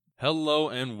Hello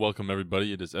and welcome,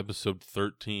 everybody. It is episode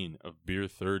 13 of Beer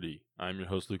 30. I'm your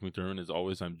host, Luke McDermott. As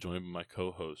always, I'm joined by my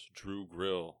co-host, Drew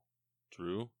Grill.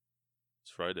 Drew,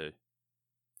 it's Friday.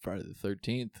 Friday the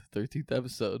 13th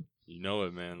episode. You know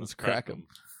it, man. Let's crack them.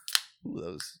 Ooh,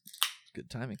 that was good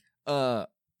timing. Thought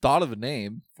of a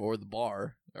name for the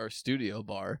bar, our studio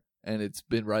bar, and it's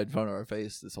been right in front of our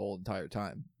face this whole entire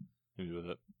time. Maybe with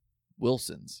it.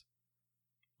 Wilson's.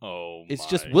 Oh, it's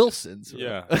just Wilson's. Right?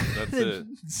 Yeah, that's it.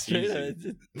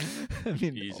 Easy. I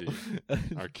mean, easy.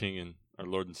 Our king and our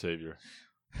Lord and Savior.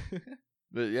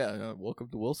 But yeah, welcome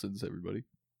to Wilson's, everybody.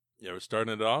 Yeah, we're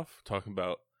starting it off talking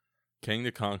about Kang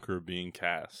the Conqueror being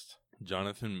cast.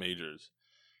 Jonathan Majors.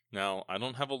 Now, I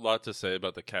don't have a lot to say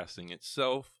about the casting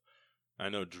itself. I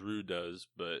know Drew does,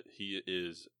 but he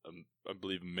is, I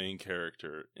believe, main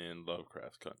character in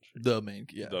Lovecraft Country. The main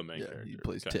character. He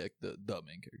plays Tick, the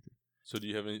main character. So do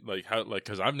you have any,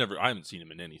 because I haven't seen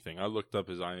him in anything. I looked up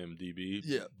his IMDb.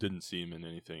 Yeah. Didn't see him in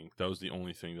anything. That was the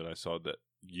only thing that I saw that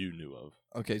you knew of.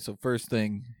 Okay, so first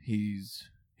thing, he's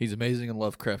amazing in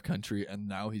Lovecraft Country, and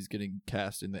now he's getting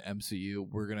cast in the MCU.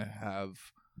 We're going to have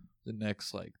the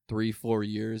next,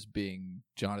 3-4 years being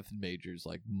Jonathan Majors'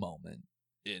 moment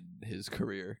in his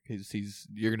career.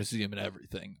 You're going to see him in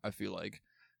everything, I feel like,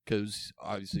 because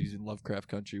obviously he's in Lovecraft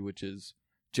Country, which is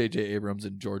J.J. Abrams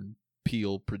and Jordan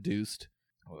Peele produced.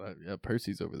 Oh, yeah,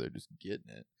 Percy's over there just getting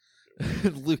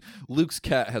it. Luke's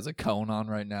cat has a cone on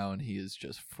right now, and he is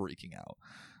just freaking out.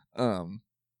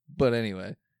 But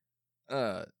anyway,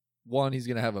 one, he's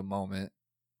gonna have a moment.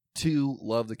 Two,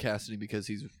 love the casting because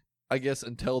he's, I guess,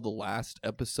 until the last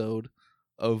episode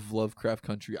of Lovecraft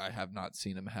Country, I have not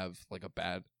seen him have a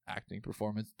bad acting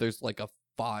performance. There's a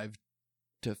 5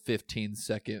 to 15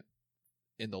 second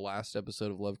in the last episode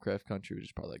of Lovecraft Country, which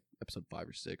is probably episode 5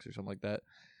 or 6 or something like that,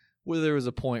 where there was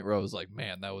a point where I was like,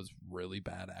 man, that was really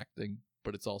bad acting.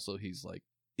 But it's also he's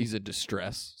in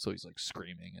distress, so he's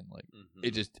screaming and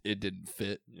it didn't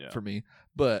fit for me.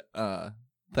 But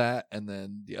that, and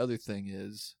then the other thing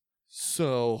is,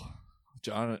 so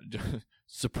John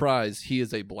surprise, he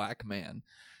is a black man,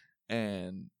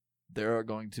 and there are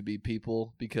going to be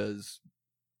people, because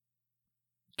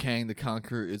Kang the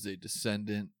Conqueror is a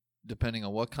descendant, depending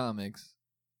on what comics,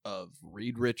 of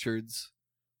Reed Richards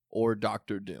or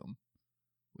Doctor Doom,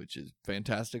 which is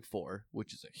Fantastic Four,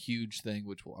 which is a huge thing,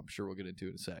 which I'm sure we'll get into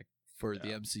in a sec, for the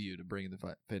MCU to bring in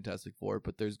the Fantastic Four.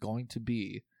 But there's going to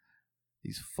be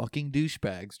these fucking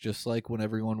douchebags, just like when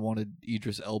everyone wanted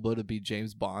Idris Elba to be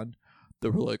James Bond. They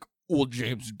were like, well,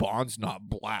 James Bond's not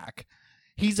black.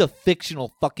 He's a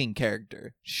fictional fucking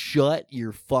character. Shut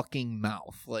your fucking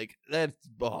mouth. That's...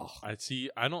 Oh.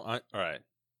 All right.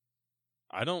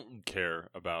 I don't care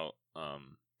about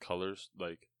colors,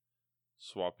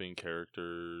 swapping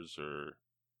characters or...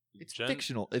 It's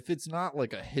fictional. If it's not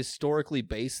a historically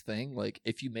based thing,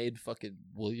 if you made fucking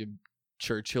William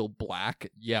Churchill black,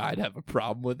 yeah, I'd have a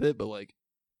problem with it, but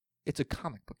it's a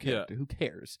comic book character. Yeah. Who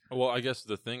cares? Well, I guess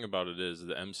the thing about it is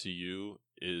the MCU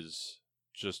is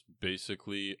just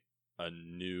basically a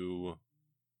new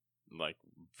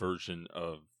version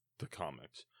of the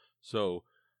comics. So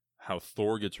how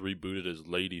Thor gets rebooted as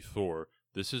Lady Thor,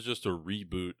 this is just a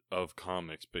reboot of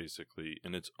comics basically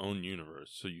in its own universe.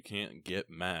 So you can't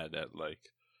get mad at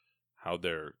how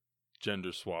they're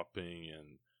gender swapping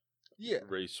and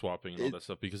race swapping and all that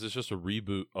stuff, because it's just a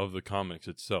reboot of the comics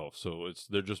itself. So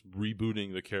they're just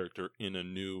rebooting the character in a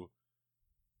new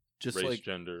race,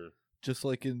 gender. Just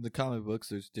like in the comic books,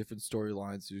 there's different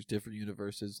storylines, there's different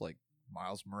universes, like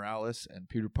Miles Morales and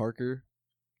Peter Parker,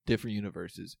 different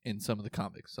universes in some of the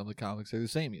comics. Some of the comics are the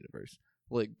same universe.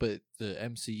 But the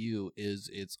MCU is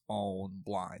its own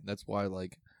line. That's why,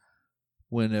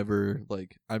 whenever,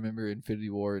 I remember Infinity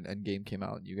War and Endgame came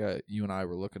out, and you and I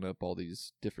were looking up all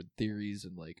these different theories,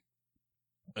 and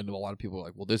and a lot of people are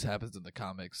like, well, this happens in the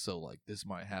comics, so this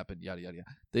might happen, yada yada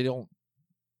yada.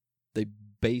 They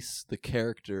base the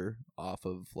character off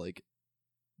of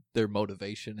their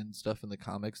motivation and stuff in the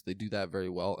comics. They do that very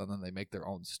well, and then they make their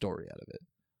own story out of it,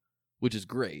 which is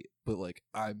great. But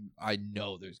I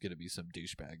know there's gonna be some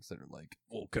douchebags that are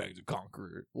well, Kang the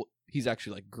Conqueror. Well, he's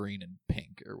actually green and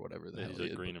pink or whatever the hell.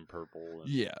 He's green and purple.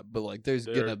 And but there's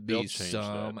gonna be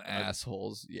some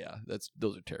assholes. Yeah,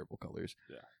 those are terrible colors.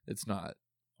 Yeah, it's not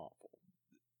awful.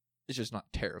 It's just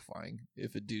not terrifying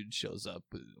if a dude shows up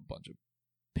with a bunch of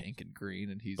pink and green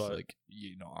and he's I'm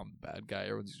the bad guy.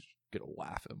 Everyone's just gonna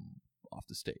laugh him off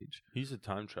the stage. He's a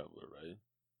time traveler, right?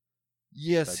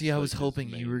 Yeah, I was hoping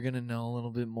you were going to know a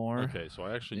little bit more. Okay, so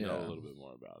I actually know a little bit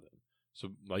more about him. So,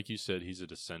 like you said, he's a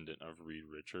descendant of Reed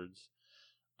Richards.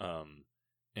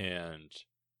 And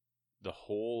the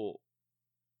whole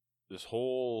this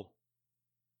whole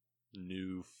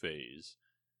new phase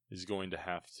is going to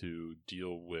have to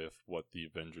deal with what the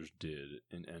Avengers did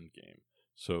in Endgame.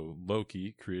 So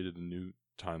Loki created a new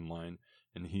timeline,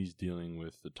 and he's dealing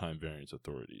with the time variance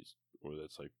authorities, or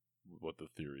that's like what the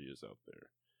theory is out there.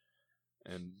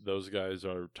 And those guys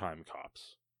are time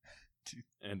cops. Dude.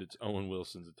 And it's Owen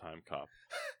Wilson's a time cop.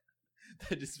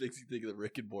 That just makes me think of the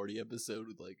Rick and Morty episode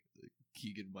with like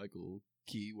Keegan Michael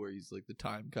Key, where he's like the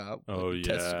time cop. Oh, like, the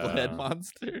testicle yeah. head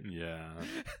monster. Yeah.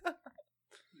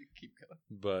 Keep going.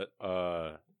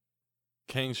 But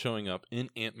Kang's showing up in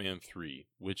Ant-Man 3,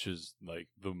 which is like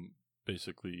the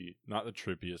basically not the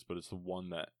trippiest, but it's the one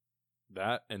that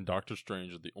and Doctor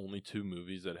Strange are the only two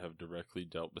movies that have directly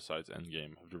dealt, besides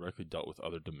Endgame, have directly dealt with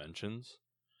other dimensions.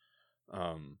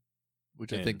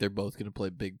 Which I think they're both going to play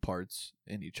big parts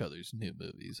in each other's new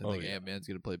movies. I think Ant-Man's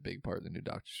going to play a big part in the new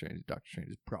Doctor Strange. Doctor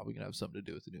Strange is probably going to have something to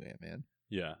do with the new Ant-Man.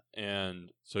 Yeah, and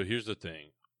so here's the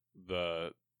thing.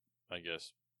 I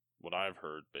guess what I've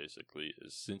heard basically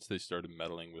is since they started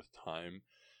meddling with time,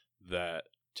 that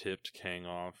tipped Kang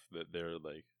off, that they're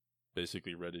like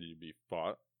basically ready to be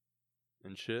fought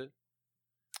and shit.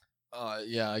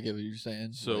 Yeah, I get what you're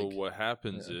saying. So what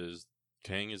happens is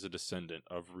Kang is a descendant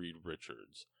of Reed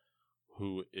Richards,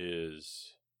 who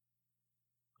is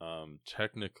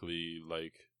technically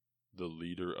like the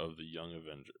leader of the Young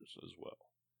Avengers as well.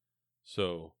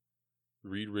 So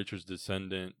Reed Richards'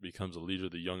 descendant becomes a leader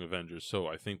of the Young Avengers. So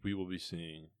I think we will be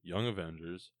seeing Young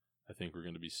Avengers. I think we're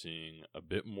going to be seeing a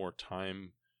bit more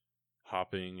time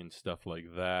hopping and stuff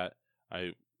like that.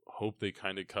 I hope they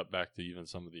kind of cut back to even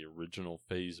some of the original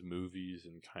Phase movies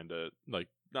and kind of like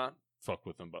not fuck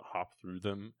with them, but hop through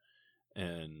them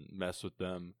and mess with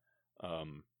them.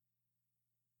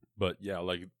 But yeah,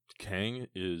 like Kang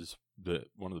is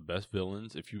one of the best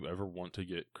villains. If you ever want to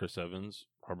get Chris Evans,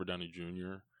 Robert Downey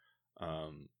Jr.,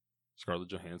 Scarlett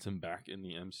Johansson back in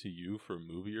the MCU for a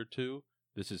movie or two,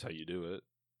 this is how you do it.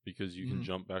 Because you can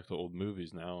jump back to old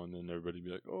movies now, and then everybody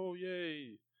be like, "Oh,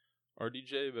 yay!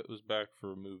 RDJ was back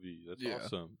for a movie. That's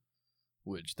awesome."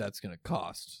 Which that's gonna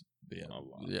cost a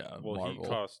lot. Yeah, well, Marvel. He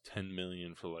cost $10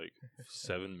 million for like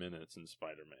 7 minutes in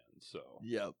Spider-Man. So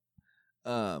yep.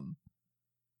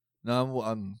 No,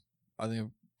 I think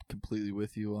I'm completely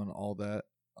with you on all that.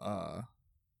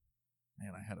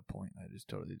 Man, I had a point. I just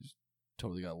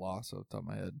totally got lost off the top of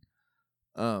my head.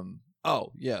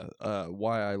 Oh yeah.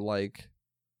 Why I like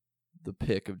the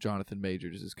pick of Jonathan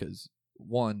Majors is because,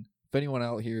 one, if anyone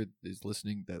out here is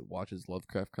listening that watches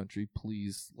Lovecraft Country,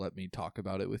 please let me talk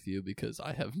about it with you, because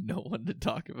I have no one to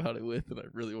talk about it with, and I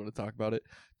really want to talk about it.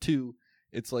 Two,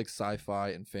 it's like sci-fi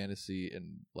and fantasy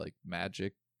and like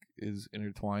magic is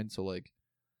intertwined. So like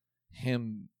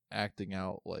him acting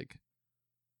out like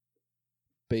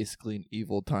basically an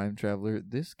evil time traveler.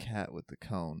 This cat with the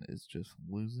cone is just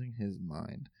losing his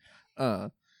mind.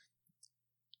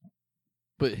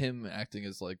 But him acting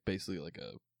as like basically like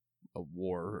a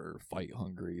war or fight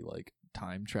hungry like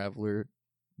time traveler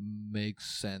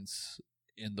makes sense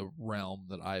in the realm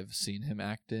that I've seen him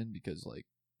act in, because like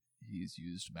he's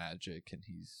used magic, and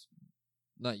he's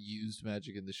not used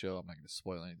magic in the show. I'm not going to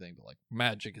spoil anything, but like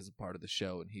magic is a part of the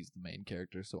show, and he's the main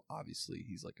character, so obviously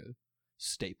he's like a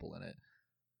staple in it.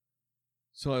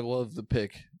 So I love the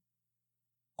pick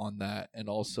on that. And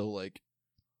also, like,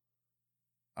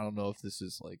 I don't know if this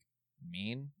is like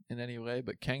mean in any way,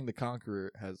 but Kang the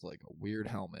Conqueror has like a weird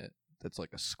helmet that's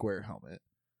like a square helmet,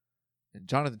 and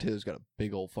Jonathan Taylor's got a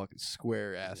big old fucking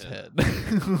square ass head.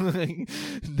 Like,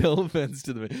 no offense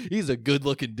to the man, he's a good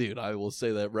looking dude. I will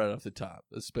say that right off the top.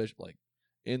 Especially like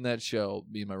in that show,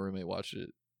 me and my roommate watch it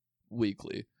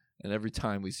weekly, and every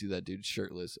time we see that dude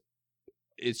shirtless,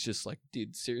 it's just like,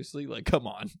 dude, seriously? Like, come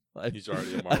on. He's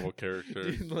already a Marvel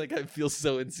character. Dude, like, I feel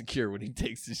so insecure when he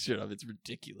takes his shirt off. It's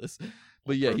ridiculous.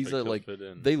 But yeah, he's like,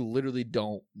 they literally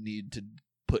don't need to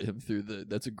put him through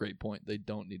that's a great point. They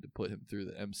don't need to put him through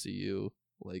the MCU,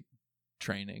 like,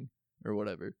 training or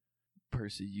whatever.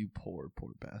 Percy, you poor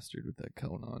bastard with that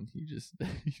cone on. He's just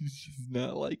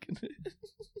not liking it.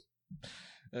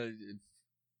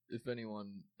 If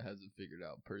anyone hasn't figured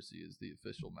out, Percy is the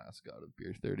official mascot of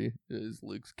Beer 30. It is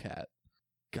Luke's cat.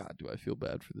 God, do I feel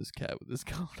bad for this cat with this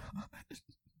cone on.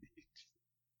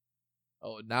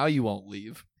 Oh, now you won't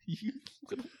leave. You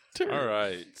little turd. All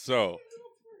right, so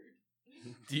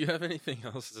do you have anything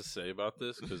else to say about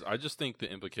this? Because I just think the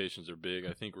implications are big.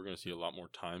 I think we're going to see a lot more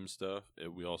time stuff.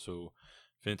 We also,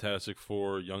 Fantastic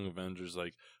Four, Young Avengers,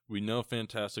 like, we know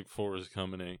Fantastic Four is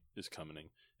coming. The coming.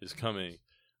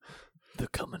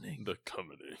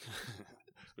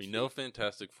 We know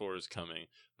Fantastic Four is coming,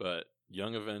 but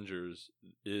Young Avengers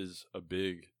is a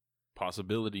big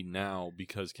possibility now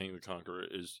because Kang the Conqueror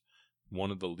is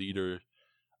one of the leader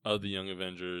of the Young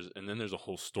Avengers, and then there's a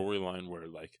whole storyline where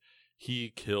like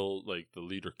the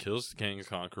leader kills Kang the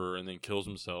Conqueror and then kills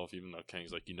himself, even though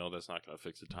Kang's like, that's not gonna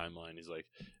fix the timeline. He's like,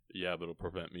 yeah, but it'll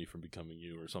prevent me from becoming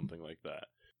you or something like that.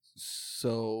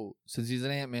 So since he's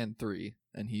in Ant-Man 3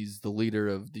 and he's the leader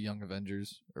of the Young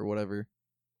Avengers or whatever,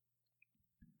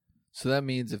 so that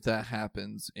means if that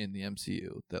happens in the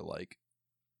MCU, that like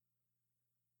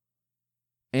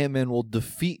Ant-Man will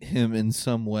defeat him in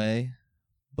some way,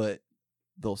 but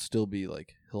they'll still be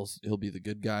like he'll be the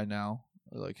good guy now,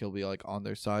 or like he'll be like on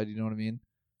their side. You know what I mean?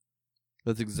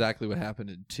 That's exactly what happened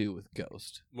in 2 with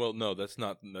Ghost. Well, no, that's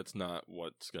not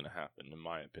what's gonna happen, in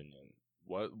my opinion.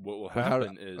 What will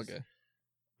happen is,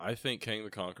 I think Kang the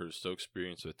Conqueror is so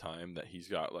experienced with time that he's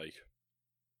got like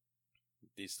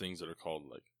these things that are called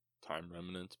like time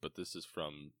remnants, but this is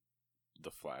from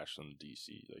the Flash on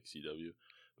DC, like CW.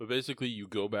 But basically, you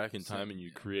go back in time and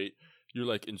you create. You're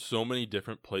like in so many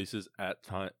different places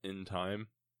in time,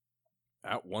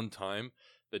 at one time,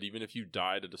 that even if you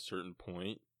died at a certain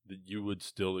point, that you would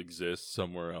still exist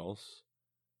somewhere else.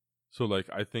 So like,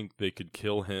 I think they could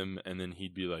kill him, and then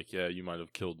he'd be like, "Yeah, you might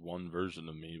have killed one version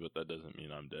of me, but that doesn't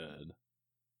mean I'm dead."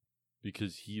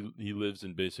 Because he lives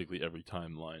in basically every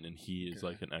timeline, and he is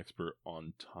like an expert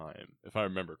on time, if I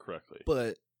remember correctly.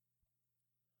 But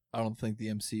I don't think the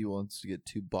MCU wants to get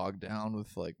too bogged down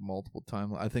with like multiple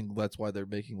timelines. I think that's why they're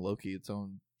making Loki its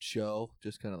own show.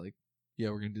 Just kind of like, yeah,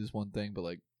 we're gonna do this one thing, but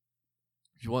like,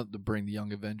 if you want to bring the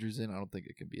Young Avengers in, I don't think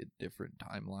it can be a different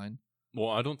timeline. Well,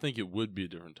 I don't think it would be a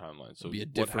different timeline. So it'd be a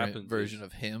different version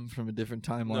of him from a different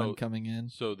timeline coming in.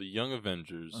 So the Young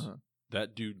Avengers,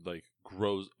 that dude like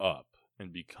grows up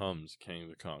and becomes Kang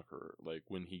the Conqueror. Like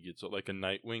when he gets like a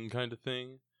Nightwing kind of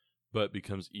thing, but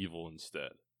becomes evil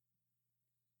instead.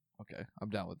 Okay, I'm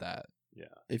down with that. Yeah.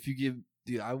 If you give,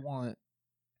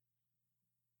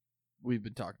 we've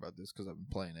been talking about this because I've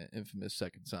been playing it, Infamous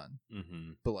Second Son.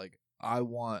 Mm-hmm. But like, I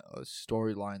want a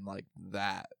storyline like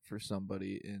that for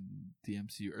somebody in the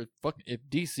MCU. Or if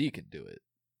DC can do it,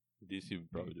 DC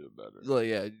would probably do it better. Like,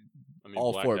 yeah, I mean,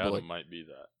 all Black for it, Adam but like, might be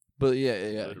that. But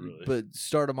yeah. Literally. But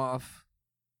start them off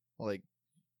like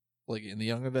in the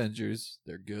Young Avengers,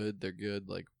 they're good,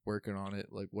 like working on it,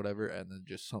 like whatever, and then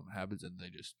just something happens and they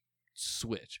just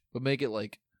switch. But make it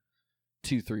like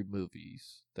 2-3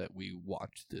 movies that we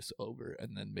watch this over,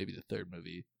 and then maybe the third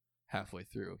movie halfway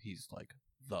through he's like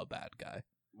the bad guy.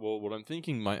 Well, what I'm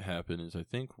thinking might happen is I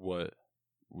think what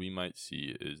we might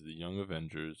see is the Young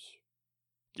Avengers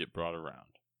get brought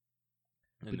around.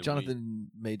 But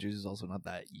Jonathan Majors is also not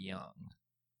that young.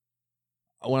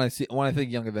 When I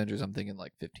think Young Avengers, I'm thinking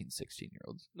like 15,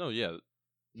 16-year-olds. No, yeah.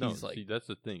 No, he's like, see, that's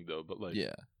the thing though. But like,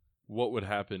 yeah, what would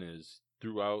happen is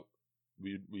throughout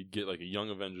we'd get like a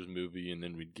Young Avengers movie, and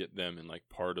then we'd get them in like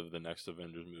part of the next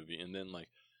Avengers movie, and then like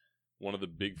one of the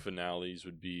big finales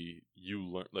would be you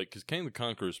learn like because Kang the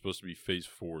Conqueror is supposed to be Phase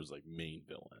 4's like main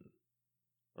villain,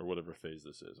 or whatever phase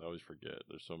this is. I always forget.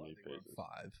 There's so many phases. 5.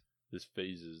 This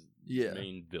phase is the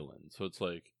main villain, so it's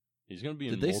like he's gonna be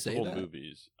in multiple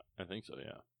movies. I think so,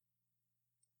 yeah.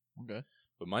 Okay.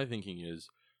 But my thinking is,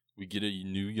 we get a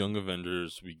new Young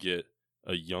Avengers. We get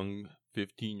a young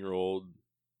 15-year-old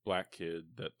black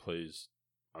kid that plays.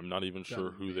 I'm not even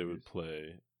sure who they would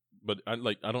play, but I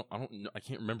don't know. I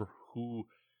can't remember who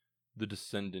the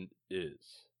descendant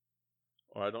is,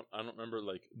 or I don't remember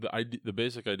like the idea. The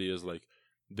basic idea is like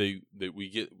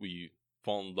we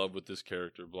fall in love with this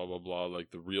character, blah blah blah. Like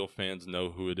the real fans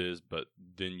know who it is, but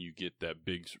then you get that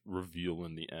big reveal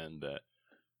in the end that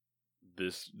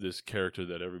this character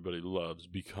that everybody loves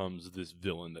becomes this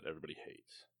villain that everybody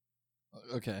hates.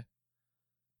 Okay.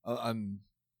 I'm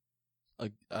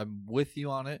with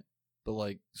you on it, but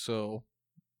like, so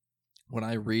when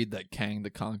I read that Kang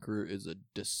the Conqueror is a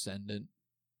descendant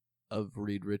of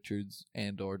Reed Richards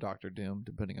and or Doctor Doom,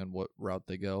 depending on what route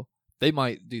they go, they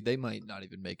might not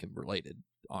even make him related.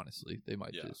 Honestly, they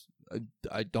might just.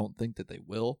 I don't think that they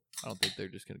will. I don't think they're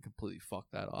just gonna completely fuck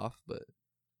that off, but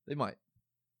they might.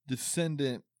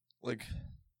 Descendant, like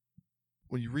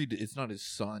when you read it, it's not his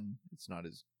son, it's not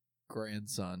his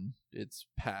grandson. It's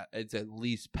at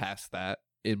least past that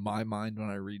in my mind when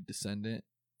I read descendant,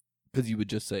 because you would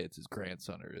just say it's his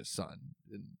grandson or his son,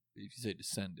 and if you say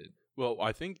descendant. Well,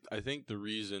 I think the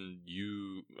reason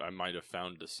I might have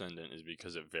found descendant is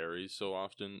because it varies so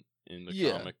often in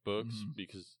the comic books. Mm-hmm.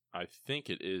 Because I think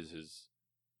it is his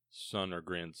son or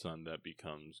grandson that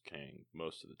becomes Kang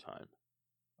most of the time.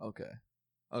 Okay,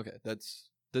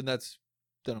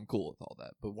 then I'm cool with all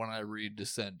that. But when I read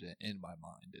descendant in my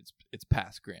mind, it's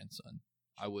past grandson.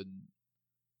 I wouldn't.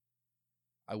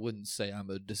 I wouldn't say I'm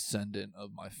a descendant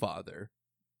of my father.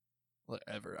 Like,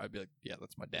 ever. I'd be like, yeah,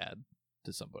 that's my dad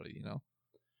to somebody, you know?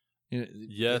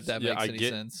 Yes, if that yeah, makes any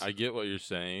sense. I get what you're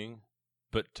saying,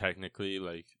 but technically,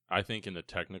 like, I think in the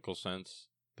technical sense,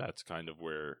 that's kind of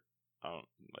where,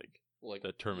 like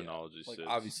the terminology like sits.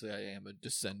 obviously I am a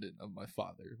descendant of my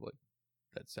father. Like,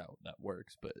 that's how that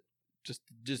works. But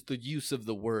just the use of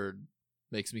the word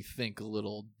makes me think a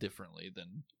little differently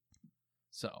than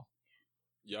so.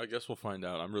 Yeah, I guess we'll find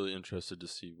out. I'm really interested to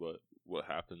see what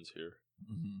happens here.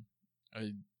 Mm-hmm.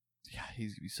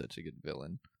 He's gonna be such a good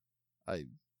villain.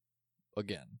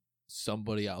 Again,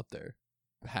 somebody out there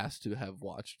has to have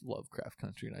watched Lovecraft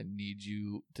Country, and I need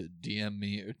you to DM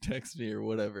me or text me or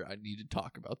whatever. I need to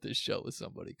talk about this show with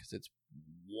somebody because it's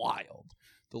wild.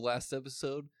 The last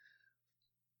episode,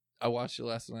 I watched it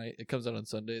last night. It comes out on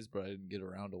Sundays, but I didn't get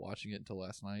around to watching it until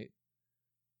last night.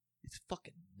 It's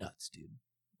fucking nuts, dude.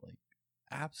 Like,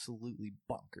 absolutely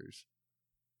bonkers.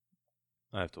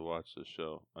 I have to watch this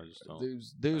show. I just don't.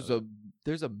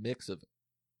 There's a mix of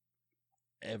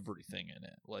everything in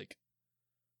it. Like,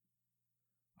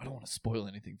 I don't want to spoil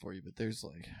anything for you, but there's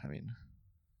like, I mean,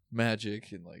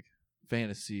 magic and like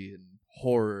fantasy and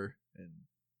horror and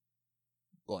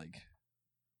like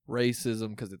racism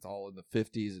because it's all in the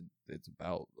 50s and it's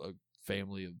about a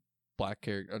family of black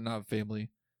characters, not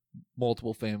family,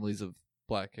 multiple families of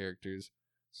black characters.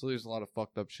 So there's a lot of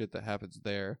fucked up shit that happens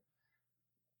there.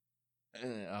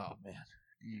 And, oh man,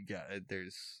 you got it.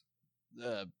 There's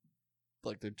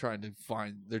like they're trying to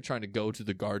go to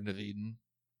the Garden of Eden.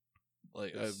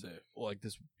 Like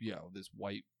this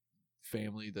white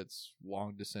family that's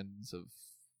long descendants of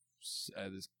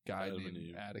this guy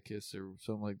named Atticus or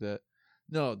something like that.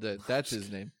 No, that's his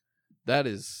name. That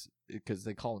is because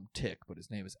they call him Tick, but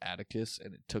his name is Atticus,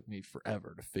 and it took me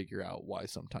forever to figure out why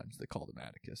sometimes they called him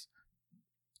Atticus.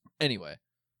 Anyway,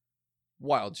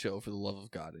 wild show. For the love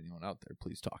of God, anyone out there,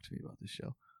 please talk to me about this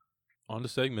show. On to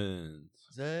segments.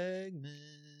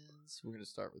 We gotta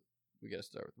start with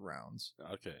rounds.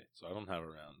 Okay, so I don't have a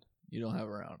round. You don't have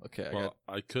a round. Okay,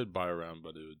 I could buy a round,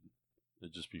 but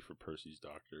it'd just be for Percy's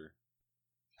doctor.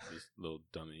 This little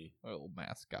dummy. Our little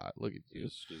mascot. Look at you.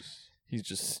 He's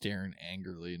just staring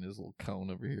angrily in his little cone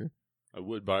over here. I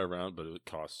would buy a round, but it would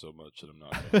cost so much that I'm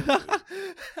not going to.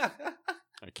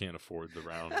 I can't afford the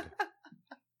round.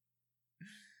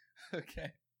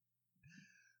 Okay.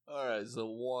 All right,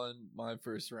 so my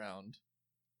first round.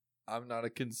 I'm not a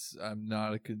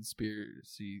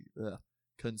conspiracy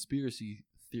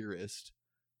theorist,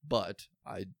 but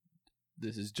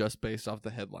this is just based off the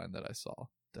headline that I saw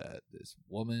that this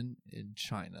woman in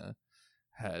China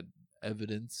had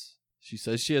evidence. She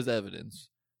says she has evidence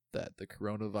that the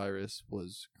coronavirus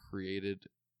was created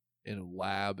in a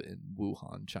lab in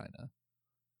Wuhan, China.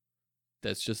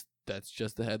 That's just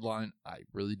the headline. I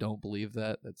really don't believe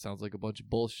that. That sounds like a bunch of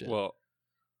bullshit. Well,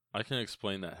 I can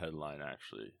explain that headline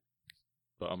actually,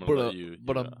 but I'm gonna let you.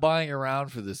 But I'm buying around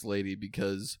for this lady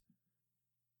because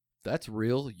that's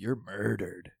real. You're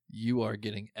murdered. You are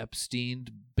getting Epsteined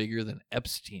bigger than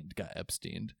Epstein got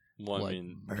Epsteined. Well, I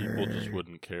mean, people just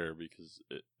wouldn't care because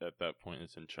at that point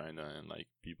it's in China, and like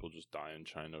people just die in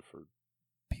China for.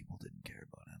 People didn't care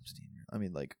about Epstein. I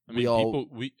mean,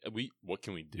 what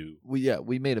can we do?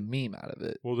 We made a meme out of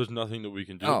it. Well, there's nothing that we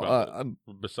can do about it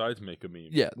besides make a meme.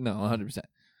 Yeah, no, 100%.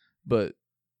 But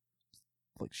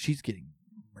like, she's getting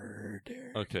murdered.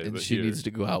 Okay, and but she needs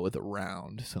to go out with a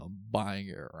round, so I'm buying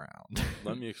her a round.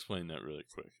 Let me explain that really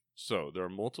quick. So there are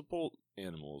multiple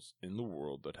animals in the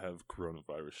world that have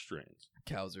coronavirus strains.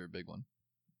 Cows are a big one.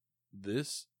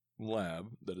 This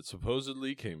lab that it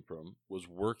supposedly came from was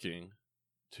working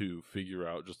to figure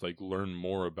out, just like learn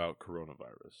more about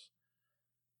coronavirus.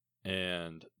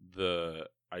 And the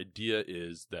idea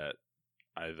is that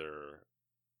either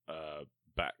a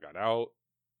bat got out,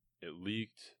 it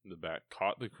leaked, the bat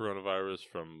caught the coronavirus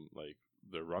from like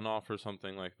the runoff or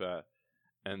something like that,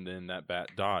 and then that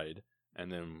bat died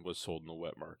and then was sold in the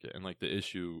wet market. And like the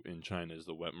issue in China is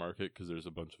the wet market because there's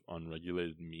a bunch of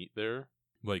unregulated meat there,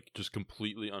 like just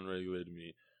completely unregulated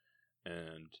meat.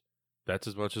 And that's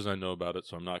as much as I know about it,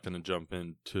 so I'm not going to jump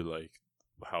into like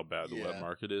how bad the wet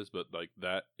market is, but like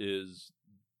that is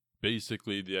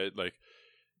basically like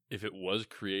if it was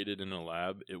created in a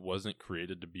lab, it wasn't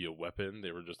created to be a weapon.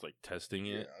 They were just like testing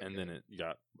it, and then it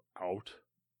got out.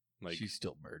 Like, she's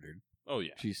still murdered. Oh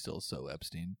yeah, she's still so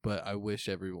Epstein. But I wish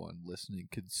everyone listening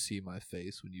could see my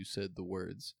face when you said the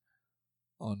words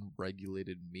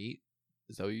 "unregulated meat."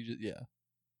 Is that what you just? Yeah.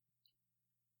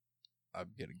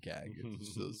 I'm gonna gag if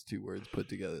it's those two words put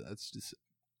together. That's just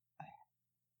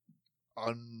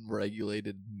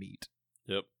unregulated meat.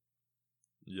 Yep.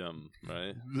 Yum,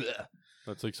 right?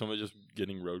 That's like somebody just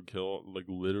getting roadkill, like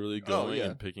literally going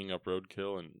and picking up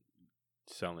roadkill and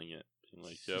selling it. Being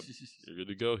like, yep, you're good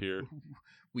to go here.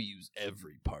 We use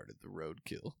every part of the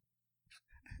roadkill.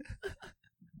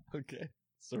 Okay,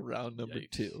 so round number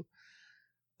 2.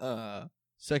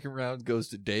 Second round goes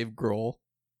to Dave Grohl,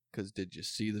 because did you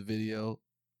see the video?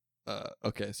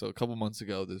 Okay, so a couple months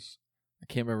ago, I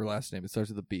can't remember her last name. It starts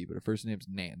with a B, but her first name's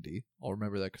Nandy. I'll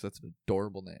remember that because that's an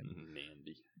adorable name.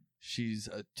 Nandy. She's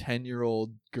a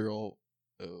 10-year-old girl.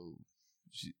 It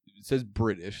says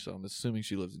British, so I'm assuming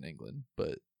she lives in England,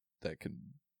 but that could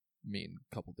mean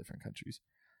a couple different countries.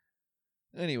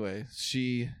 Anyway,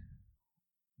 she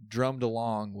drummed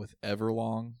along with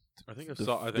Everlong,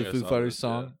 the Foo Fighters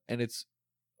song, and it's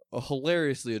a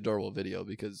hilariously adorable video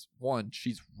because, one,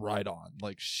 she's right on.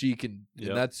 Like, she can,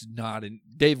 and that's not in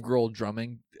Dave Grohl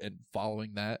drumming and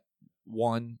following that.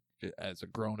 One, as a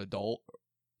grown adult,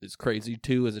 is crazy.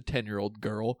 Two, as a 10-year-old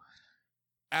girl,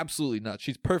 absolutely nuts.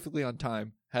 She's perfectly on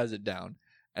time, has it down.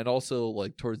 And also,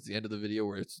 like, towards the end of the video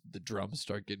where the drums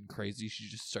start getting crazy, she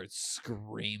just starts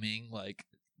screaming like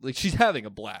she's having a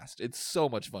blast. It's so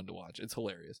much fun to watch. It's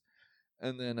hilarious.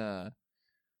 And then,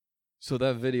 so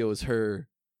that video is her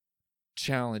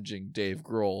challenging Dave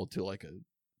Grohl to like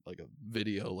a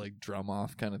video, like drum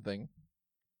off kind of thing.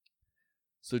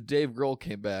 So Dave Grohl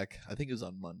came back, I think it was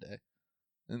on Monday,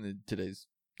 and then today's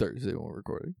Thursday when we're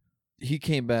recording. He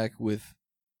came back with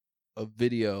a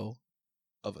video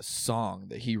of a song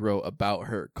that he wrote about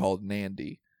her called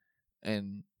Nandy,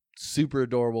 and super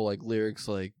adorable, like lyrics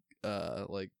like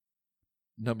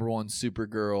number one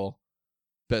Supergirl,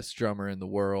 best drummer in the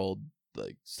world,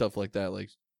 like stuff like that. Like,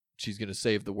 she's gonna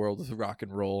save the world with rock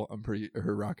and roll.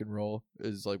 Her rock and roll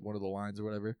is like one of the lines or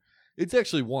whatever. It's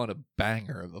actually a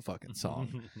banger of a fucking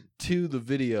song. To the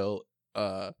video,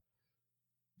 the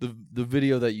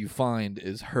video that you find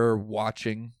is her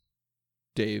watching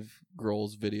Dave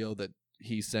Grohl's video that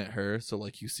he sent her. So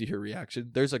like you see her reaction.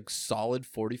 There's a solid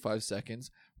 45 seconds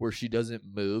where she doesn't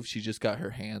move. She just got her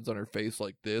hands on her face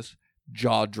like this,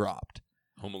 jaw dropped.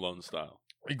 Home Alone style.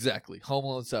 Exactly. Home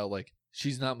Alone style. Like,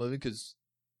 she's not moving because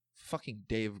fucking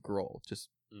Dave Grohl just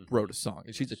wrote a song.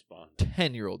 And she's a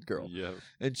 10-year-old girl. Yeah.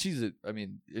 And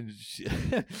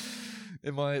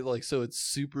so it's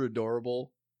super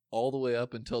adorable all the way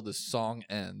up until the song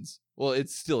ends. Well,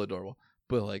 it's still adorable,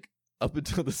 but like up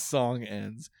until the song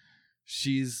ends,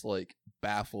 she's like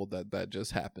baffled that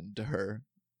just happened to her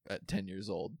at 10 years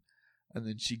old. And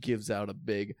then she gives out a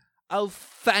big, "Oh,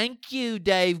 thank you,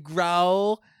 Dave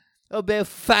Grohl. Oh, Bill,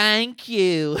 thank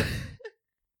you."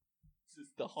 This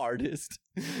is the hardest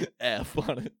F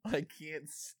on it. I can't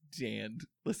stand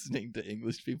listening to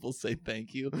English people say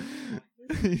thank you.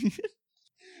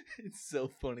 It's so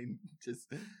funny.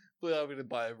 But I'm going to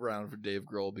buy a round for Dave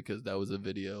Grohl because that was a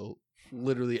video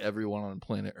literally everyone on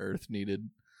planet Earth needed.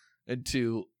 And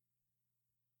two,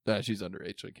 she's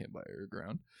underage, so I can't buy her a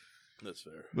ground. That's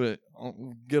fair. But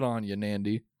good on you,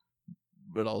 Nandy.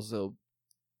 But also,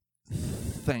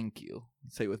 thank you.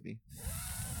 Say it with me.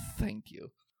 Thank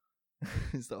you.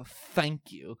 So,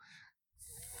 thank you.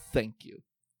 Thank you.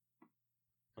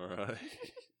 All right.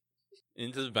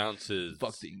 Into the bounces.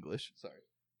 Fuck the English. Sorry.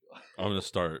 I'm going to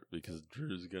start because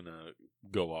Drew's going to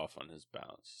go off on his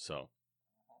bounce. So,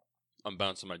 I'm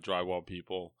bouncing my drywall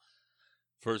people.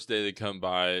 First day they come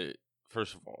by.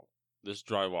 First of all, this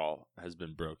drywall has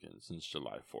been broken since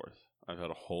July 4th. I've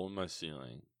had a hole in my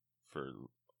ceiling for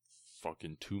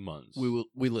fucking 2 months.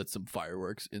 We lit some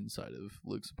fireworks inside of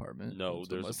Luke's apartment. No,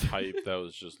 there's a pipe that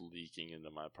was just leaking into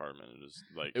my apartment.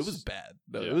 It was bad.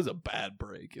 No, It was a bad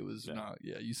break. It was not.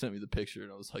 Yeah, you sent me the picture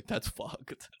and I was like, that's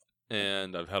fucked.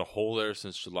 And I've had a hole there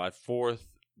since July 4th.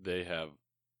 They have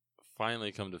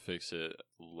finally come to fix it.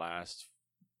 Last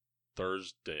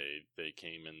Thursday, they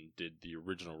came and did the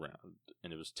original round,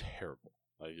 and it was terrible.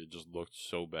 Like, it just looked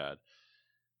so bad.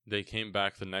 They came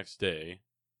back the next day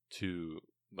to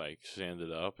like sand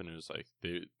it up, and it was like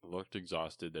they looked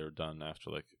exhausted. They were done after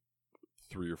like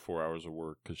 3 or 4 hours of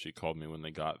work because she called me when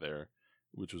they got there,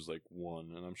 which was like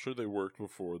 1, and I'm sure they worked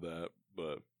before that,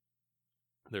 but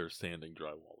they were sanding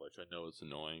drywall, which I know it's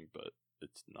annoying, but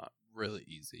it's not really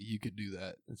easy. You could do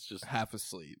that. It's just half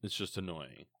asleep. It's just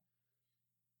annoying.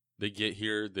 They get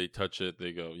here, they touch it,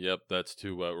 they go, "Yep, that's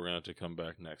too wet. We're gonna have to come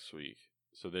back next week."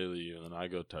 So they leave, and then I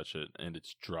go touch it, and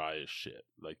it's dry as shit.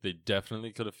 Like, they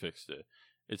definitely could have fixed it.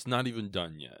 It's not even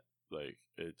done yet. Like,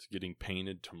 it's getting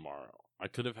painted tomorrow. I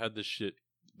could have had this shit.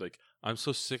 Like, I'm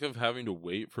so sick of having to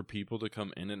wait for people to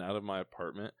come in and out of my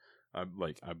apartment.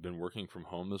 I've been working from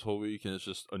home this whole week, and it's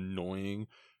just annoying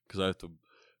because I have to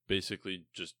basically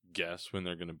just guess when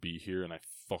they're gonna be here, and I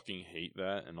fucking hate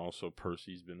that. And also,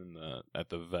 Percy's been at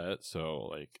the vet, so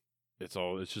like it's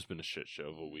just been a shit show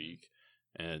of a week,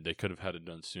 and they could have had it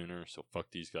done sooner. So fuck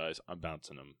these guys. I'm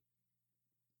bouncing them.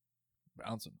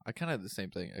 Bounce them. I kind of had the same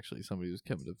thing actually. Somebody was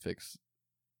coming to fix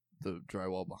the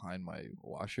drywall behind my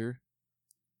washer.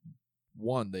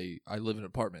 I live in an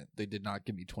apartment. They did not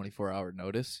give me 24-hour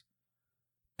notice,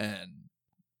 and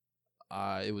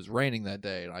it was raining that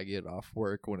day, and I get off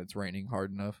work when it's raining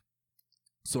hard enough.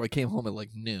 So I came home at like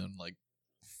noon, like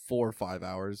 4 or 5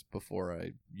 hours before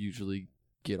I usually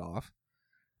get off.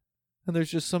 And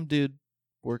there's just some dude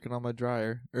working on my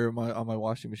dryer or on my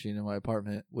washing machine in my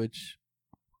apartment, which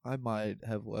I might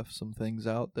have left some things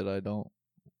out that I don't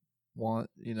want,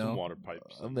 Some water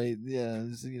pipes.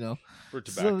 For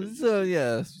tobacco. So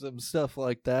yeah, some stuff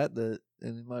like that, and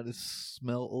it might have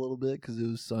smelled a little bit because it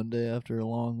was Sunday after a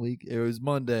long week. It was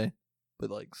Monday, but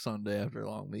like Sunday after a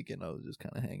long weekend, I was just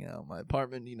kind of hanging out in my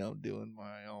apartment, doing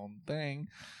my own thing.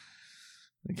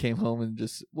 I came home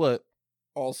and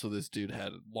also this dude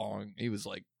had he was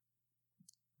like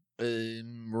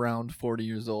around 40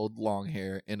 years old, long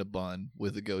hair, in a bun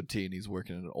with a goatee, and he's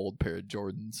working in an old pair of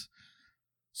Jordans.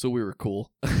 So we were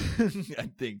cool. I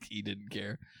think he didn't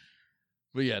care.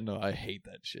 But yeah, no, I hate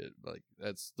that shit. Like,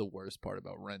 that's the worst part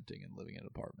about renting and living in an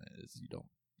apartment is you don't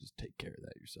just take care of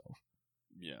that yourself.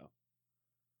 Yeah.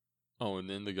 Oh, and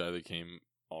then the guy that came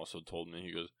also told me,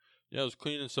 he goes, yeah, I was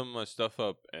cleaning some of my stuff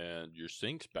up and your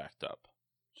sink's backed up.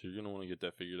 So you're going to want to get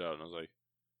that figured out. And I was like,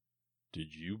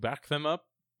 did you back them up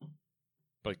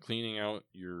by cleaning out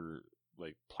your,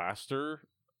 like, plaster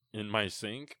in my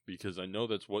sink? Because I know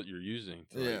that's what you're using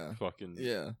to fucking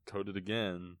coat it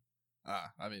again.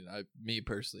 I mean, me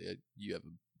personally, you have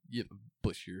a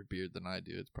bushier beard than I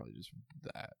do. It's probably just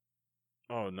that.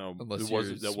 Oh no, Unless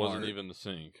that wasn't even the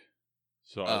sink.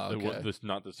 So it's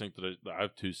not the sink that I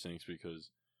have 2 sinks because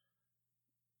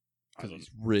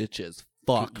he's rich as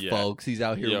fuck, folks. He's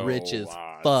out here rich as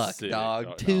fuck, sick,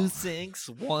 dog. 2 sinks,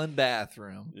 1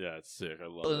 bathroom. Yeah, it's sick. I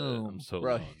love Boom. it. I'm so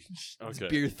right. Okay.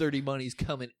 Beer 30 money's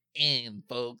coming in,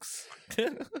 folks.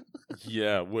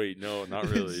 Yeah, wait, no, not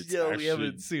really. It's actually, we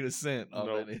haven't seen a cent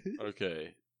already. Nope.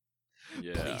 Okay.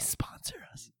 Yeah. Please sponsor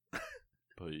us.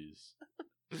 Please.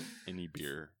 Any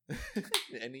beer.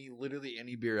 Literally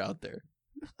any beer out there.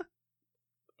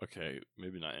 Okay,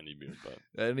 maybe not any beer, but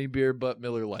any beer but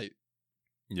Miller Lite.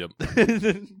 Yep.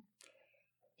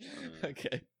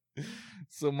 Okay.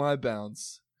 So my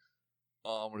bounce.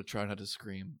 Oh, I'm gonna try not to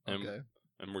scream. Okay.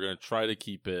 And we're gonna try to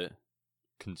keep it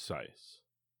concise.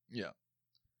 Yeah.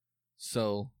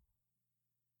 So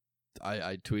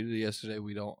I tweeted yesterday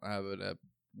we don't have it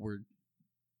we're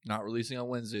not releasing on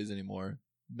Wednesdays anymore.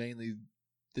 Mainly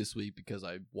this week because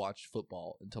I watched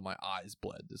football until my eyes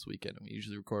bled this weekend, and we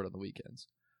usually record on the weekends.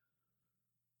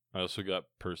 I also got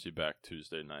Percy back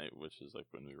Tuesday night, which is like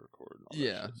when we record.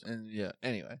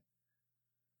 Anyway.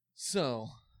 So,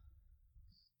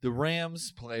 the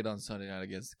Rams played on Sunday night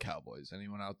against the Cowboys.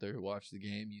 Anyone out there who watched the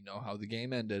game, you know how the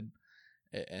game ended.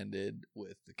 It ended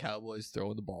with the Cowboys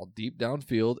throwing the ball deep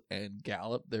downfield and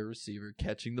Gallup, their receiver,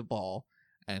 catching the ball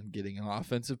and getting an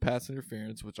offensive pass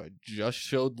interference, which I just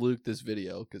showed Luke this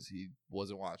video because he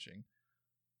wasn't watching.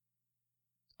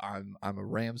 I'm a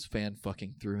Rams fan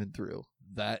fucking through and through.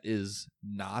 That is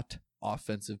not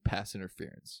offensive pass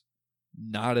interference.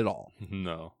 Not at all.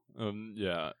 No.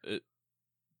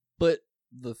 But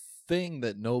the thing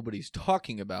that nobody's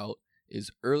talking about is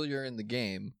earlier in the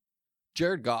game,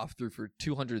 Jared Goff threw for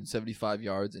 275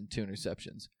 yards and 2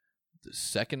 interceptions. The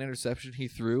second interception he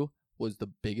threw was the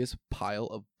biggest pile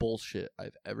of bullshit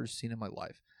I've ever seen in my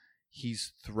life.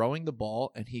 He's throwing the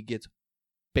ball and he gets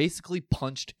basically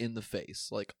punched in the face.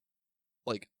 Like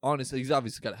honestly, he's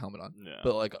obviously got a helmet on. Yeah.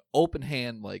 But like an open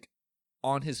hand, like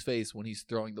on his face when he's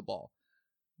throwing the ball.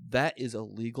 That is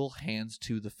illegal, hands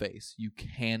to the face. You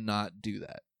cannot do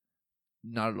that.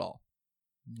 Not at all.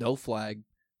 No flag.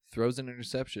 Throws an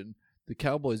interception. The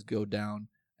Cowboys go down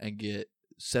and get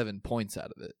 7 points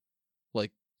out of it.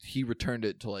 Like, he returned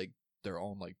it to like their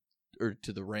own or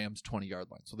to the Rams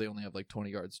 20-yard line. So they only have like 20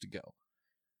 yards to go.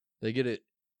 They get it.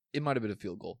 It might have been a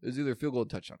field goal. It was either a field goal or a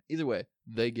touchdown. Either way,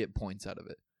 they get points out of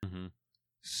it. Mm-hmm.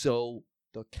 So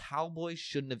the Cowboys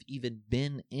shouldn't have even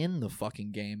been in the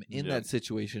fucking game in that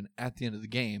situation at the end of the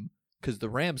game because the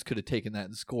Rams could have taken that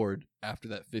and scored after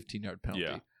that 15-yard penalty.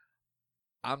 Yeah.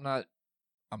 I'm not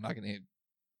going to.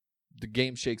 The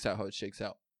game shakes out how it shakes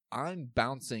out. I'm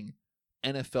bouncing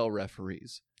NFL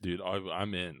referees. Dude,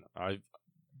 I'm in. I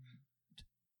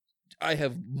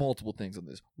have multiple things on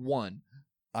this. One,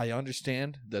 I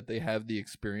understand that they have the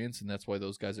experience and that's why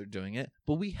those guys are doing it.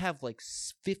 But we have like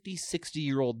 50,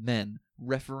 60-year-old men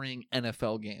refereeing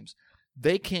NFL games.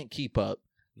 They can't keep up.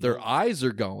 Their eyes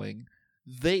are going.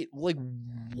 They like,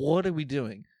 what are we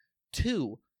doing?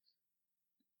 Two,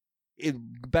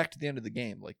 back to the end of the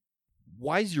game. Like,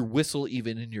 why is your whistle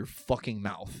even in your fucking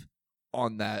mouth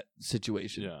on that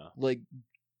situation? Yeah. Like,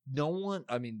 no one.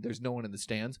 I mean, there's no one in the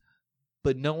stands,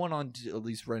 but no one on at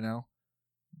least right now.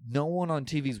 No one on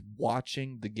TV's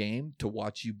watching the game to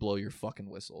watch you blow your fucking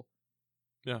whistle.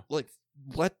 Yeah. Like,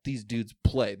 let these dudes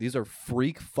play. These are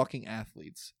freak fucking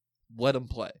athletes. Let them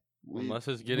play. Unless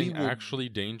it's getting actually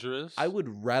dangerous. I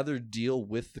would rather deal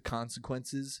with the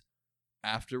consequences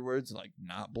afterwards, like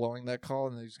not blowing that call,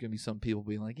 and there's going to be some people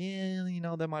being like, yeah,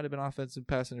 that might have been offensive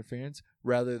pass interference,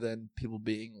 rather than people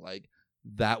being like,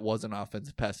 that wasn't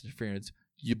offensive pass interference.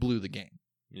 You blew the game.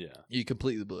 Yeah. You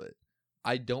completely blew it.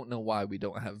 I don't know why we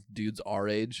don't have dudes our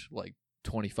age, like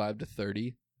 25 to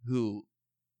 30, who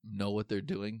know what they're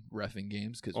doing reffing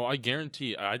games. Well, I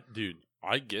guarantee, I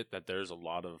get that there's a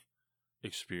lot of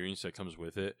experience that comes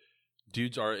with it.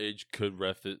 Dudes our age could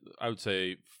ref it. I would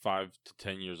say 5 to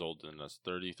 10 years older than us,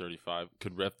 30, 35,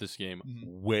 could ref this game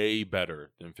way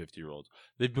better than 50-year-olds.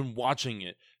 They've been watching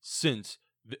it since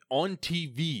on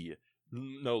TV,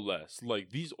 no less. Like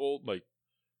these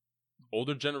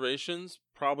older generations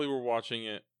probably were watching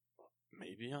it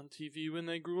maybe on TV when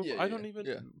they grew up. I don't even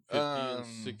 50 and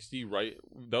 60, right?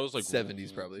 That was like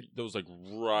 70s probably. That was like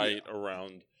right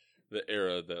around the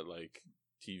era that like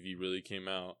TV really came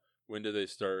out. When did they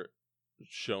start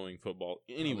showing football?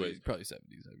 Anyways, probably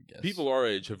 70s, I would guess. People our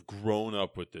age have grown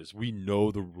up with this. We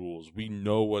know the rules. We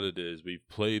know what it is. We've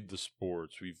played the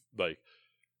sports.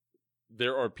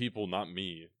 There are people, not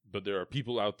me, but there are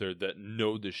people out there that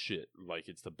know this shit like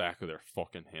it's the back of their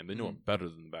fucking hand. They know it better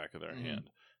than the back of their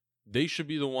hand. They should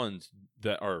be the ones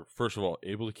that are, first of all,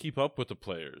 able to keep up with the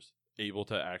players, able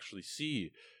to actually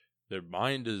see. Their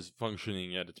mind is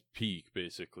functioning at its peak,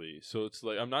 basically. So it's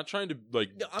like, I'm not trying to I'm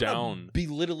not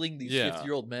belittling these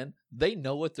 50-year-old men. They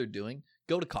know what they're doing.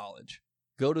 Go to college.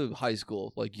 Go to high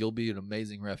school. Like, you'll be an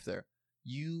amazing ref there.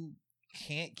 You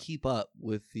can't keep up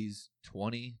with these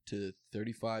 20 to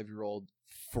 35-year-old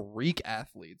freak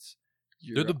athletes.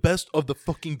 They're the best of the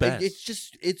fucking best.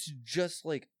 It's just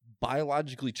like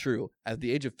biologically true. At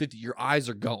the age of 50, your eyes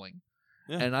are going.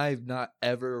 Yeah. And I've not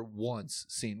ever once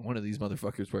seen one of these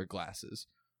motherfuckers wear glasses.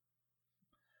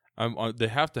 They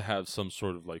have to have some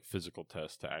sort of like physical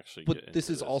test to actually get into this.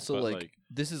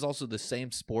 This is also the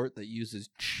same sport that uses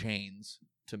chains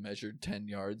to measure 10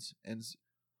 yards. And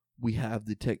we have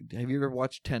the tech. Have you ever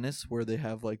watched tennis where they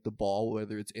have like the ball,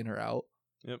 whether it's in or out?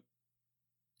 Yep.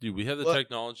 Dude, we have the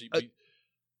technology.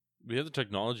 We have the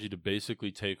technology to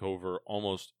basically take over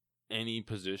almost any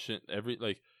position.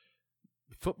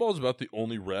 Football is about the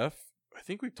only ref. I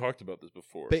think we've talked about this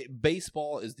before.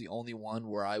 Baseball is the only one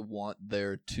where I want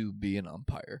there to be an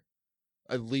umpire,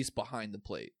 at least behind the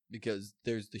plate, because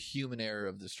there's the human error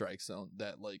of the strike zone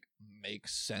that like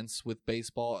makes sense with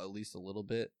baseball, at least a little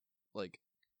bit. Like,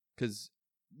 because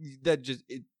that just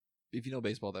if you know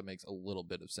baseball, that makes a little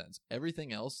bit of sense.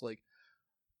 Everything else, like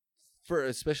for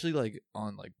especially like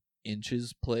on like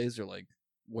inches plays or like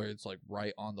where it's like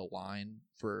right on the line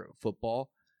for football.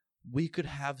 We could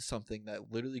have something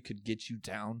that literally could get you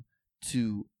down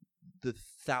to the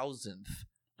 1,000th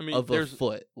of a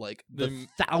foot, like the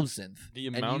 1,000th. The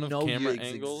amount of camera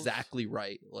angles, exactly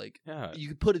right. Like you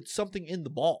could put something in the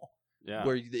ball,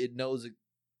 where it knows.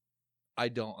 I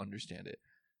don't understand it.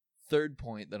 Third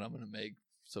point that I'm going to make,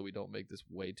 so we don't make this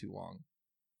way too long.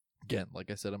 Again,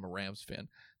 like I said, I'm a Rams fan.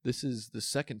 This is the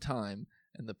second time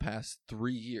in the past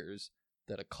 3 years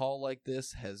that a call like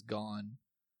this has gone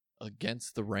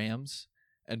against the Rams,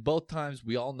 and both times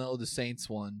we all know the Saints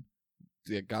won.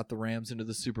 They got the Rams into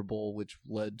the Super Bowl, which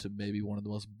led to maybe one of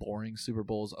the most boring Super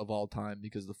Bowls of all time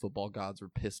because the football gods were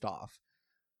pissed off.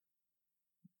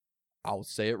 I'll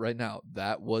say it right now.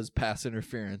 That was pass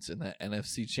interference in that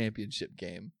NFC Championship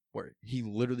game where he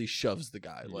literally shoves the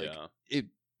guy.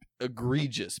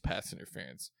 Egregious pass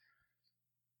interference.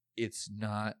 It's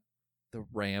not the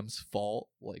Rams' fault,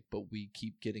 but we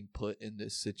keep getting put in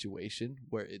this situation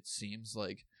where it seems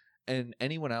like, and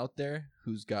anyone out there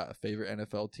who's got a favorite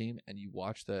NFL team and you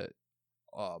watch that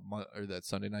that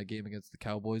Sunday night game against the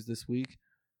Cowboys this week,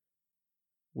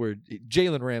 where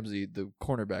Jalen Ramsey, the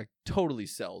cornerback, totally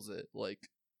sells it. Like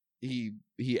he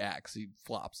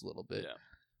flops a little bit. Yeah.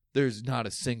 There's not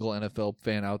a single NFL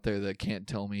fan out there that can't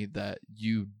tell me that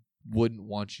you wouldn't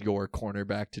want your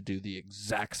cornerback to do the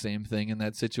exact same thing in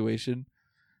that situation.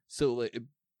 So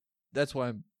that's why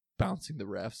I'm bouncing the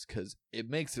refs, because it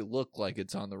makes it look like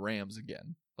it's on the Rams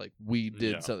again. Like, we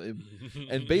did Yeah. something.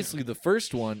 And basically, the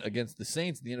first one against the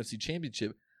Saints in the NFC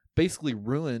Championship basically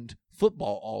ruined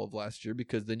football all of last year,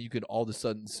 because then you could all of a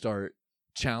sudden start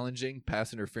challenging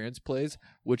pass interference plays,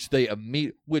 which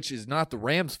which is not the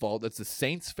Rams' fault. That's the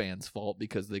Saints fans' fault,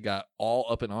 because they got all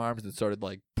up in arms and started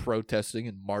like protesting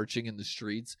and marching in the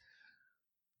streets.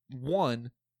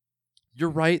 One, you're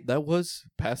right, that was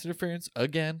pass interference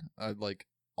again.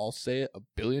 I'll say it a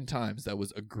billion times. That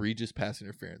was egregious pass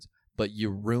interference. But you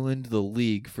ruined the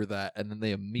league for that, and then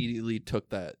they immediately took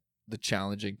the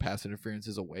challenging pass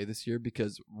interferences away this year,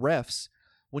 because refs,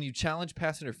 when you challenge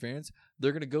pass interference,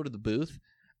 they're going to go to the booth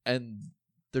and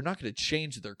they're not going to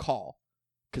change their call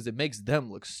because it makes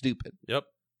them look stupid. Yep.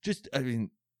 NFL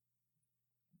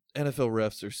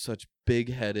refs are such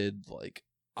big-headed, like,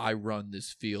 I run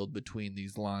this field between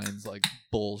these lines, like,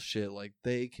 bullshit. Like,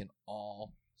 they can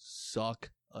all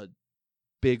suck a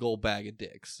big old bag of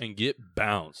dicks. And get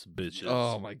bounced, bitches.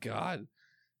 Oh, my God.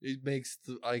 It makes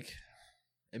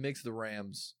the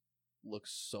Rams look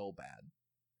so bad.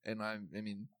 And I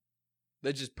mean,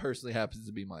 that just personally happens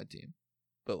to be my team.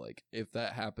 But, like, if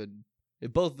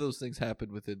both of those things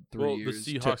happened within 3 years,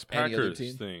 the to any other Seahawks-Packers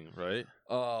team, thing, right?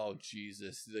 oh,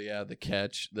 Jesus. The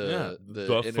catch. The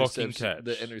interception, fucking catch.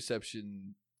 The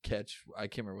interception catch. I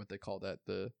can't remember what they call that.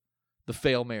 The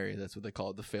Fail Mary. That's what they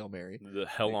call it. The Fail Mary. The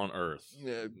hell on earth.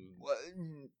 Yeah.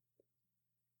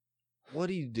 What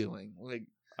are you doing? Like,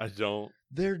 I don't.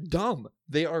 they're dumb.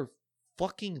 They are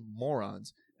fucking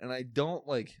morons. And I don't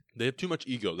like. They have too much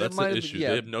ego. That's the issue.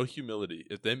 They have no humility.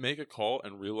 If they make a call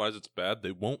and realize it's bad,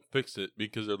 they won't fix it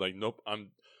because they're like, nope, I'm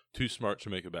too smart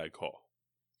to make a bad call.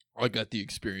 I got the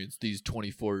experience. These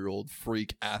 24-year-old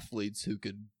freak athletes who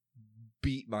could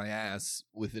beat my ass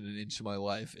within an inch of my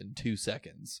life in 2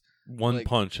 seconds. One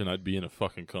punch and I'd be in a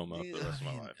fucking coma for the rest of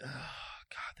my life.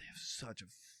 God, they have such a.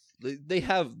 They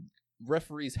have.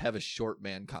 Referees have a short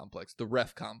man complex. The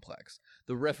ref complex.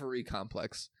 The referee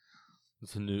complex.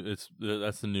 That's the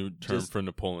new term Just for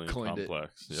Napoleon coined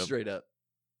complex. It straight up.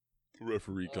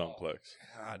 Referee complex.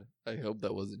 God, I hope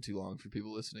that wasn't too long for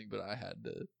people listening, but I had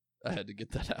to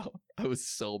get that out. I was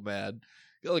so mad.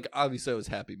 Like, obviously I was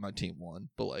happy my team won,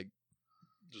 but like,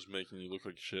 just making you look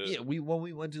like shit. Yeah, when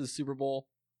we went to the Super Bowl,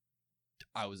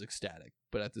 I was ecstatic,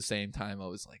 but at the same time I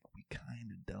was like, we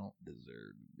kind of don't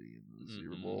deserve to be in the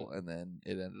Super Bowl. And then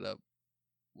it ended up,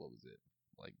 what was it?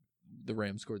 Like, the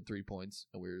Rams scored 3 points,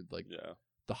 and we were like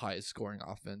the highest scoring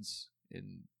offense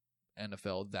in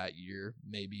NFL that year,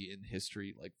 maybe in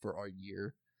history. Like, for our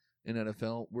year in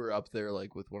NFL, we're up there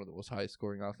like with one of the most highest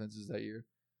scoring offenses that year.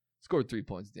 Scored 3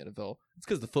 points in the NFL. It's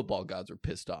because the football gods were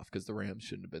pissed off because the Rams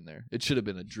shouldn't have been there. It should have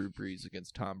been a Drew Brees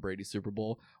against Tom Brady Super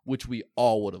Bowl, which we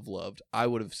all would have loved. I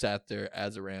would have sat there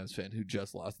as a Rams fan who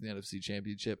just lost the NFC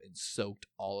Championship and soaked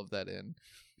all of that in,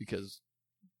 because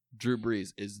Drew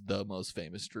Brees is the most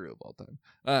famous Drew of all time.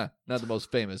 Not the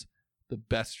most famous, the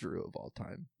best Drew of all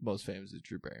time. Most famous is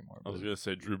Drew Barrymore. I was going to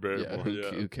say Drew Barrymore.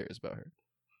 Who cares about her?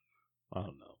 I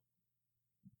don't know.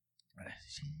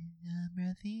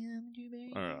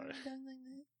 All right.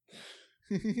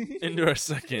 Into our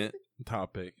second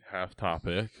topic, half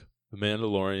topic. The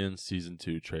Mandalorian Season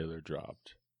 2 trailer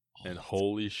dropped. And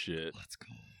holy shit. Let's go.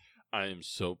 I am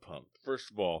so pumped.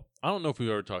 First of all, I don't know if we've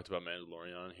ever talked about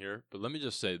Mandalorian on here, but let me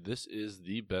just say this is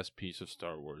the best piece of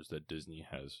Star Wars that Disney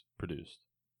has produced.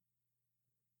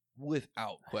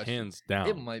 Without question. Hands down.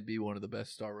 It might be one of the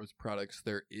best Star Wars products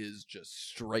there is, just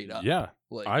straight up. Yeah.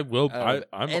 Like, I will.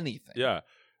 I'm anything. Yeah.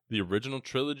 The original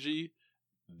trilogy,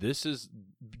 this is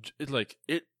like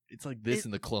it. It's like this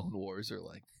and the Clone Wars are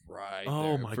like right Oh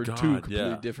there my for God, two completely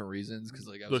yeah. different reasons. Because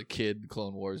like I was a kid in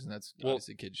Clone Wars, and that's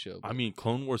obviously a kid's show. I mean,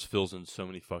 Clone Wars fills in so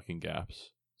many fucking gaps.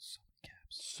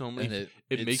 So many. And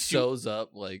it makes sews up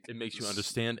like it makes you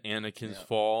understand Anakin's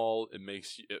fall. It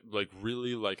makes you like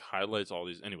really like highlights all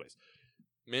these. Anyways,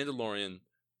 Mandalorian,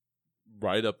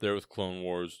 right up there with Clone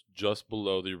Wars, just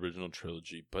below the original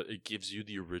trilogy, but it gives you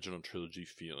the original trilogy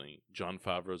feeling. Jon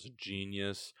Favreau's a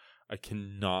genius. I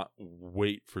cannot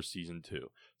wait for Season 2.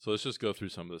 So let's just go through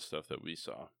some of the stuff that we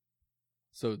saw.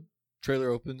 So, trailer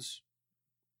opens.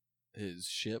 His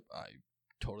ship, I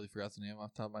totally forgot the name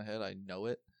off the top of my head. I know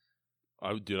it.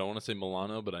 I want to say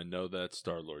Milano, but I know that's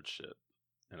Star-Lord's ship.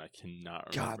 And I cannot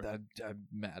remember. God, I'm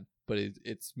mad. But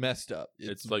it's messed up.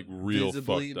 It's like real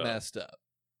visibly fucked up. messed up.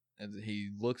 And he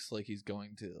looks like he's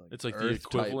going to like it's like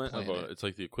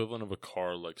the equivalent of a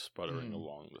car like sputtering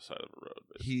along the side of a road,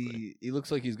 basically. He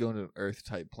looks like he's going to an Earth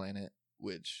type planet,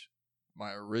 which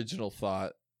my original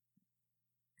thought,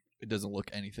 it doesn't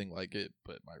look anything like it,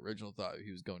 but my original thought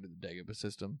he was going to the Dagobah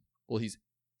system. Well, he's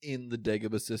in the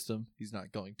Dagobah system. He's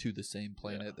not going to the same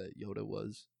planet that Yoda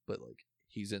was, but like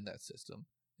he's in that system.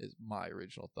 Is my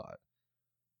original thought,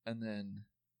 and then,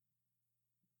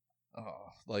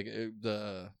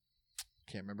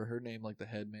 can't remember her name, like the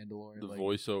head Mandalorian. The like,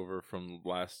 voiceover from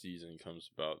last season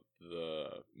comes about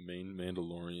the main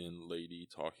Mandalorian lady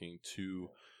talking to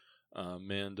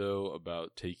Mando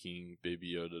about taking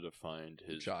Baby Yoda to find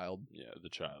his child. Yeah, the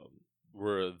child.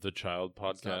 We're the child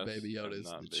podcast. It's not Baby Yoda,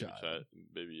 it's not the child.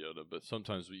 Baby Yoda, but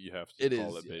sometimes you have to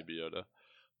call it Baby Yoda.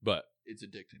 But it's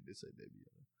addicting to say Baby Yoda.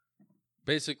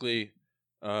 Basically,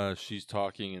 she's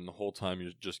talking, and the whole time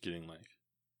you're just getting like,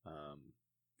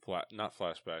 not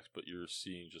flashbacks, but you're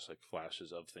seeing just like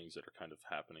flashes of things that are kind of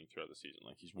happening throughout the season.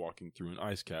 Like he's walking through an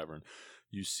ice cavern.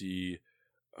 You see,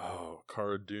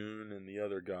 Cara Dune and the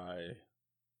other guy,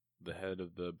 the head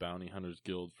of the Bounty Hunters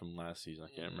Guild from last season.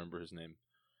 I can't remember his name.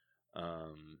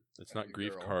 It's not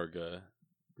Grief Karga.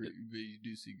 You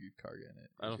do see Grief Karga in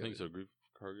it. I don't think so. Grief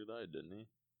Karga died, didn't he?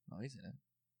 Oh, he's in it.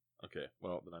 Okay,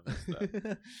 well then I missed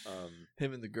that.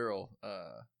 Him and the girl.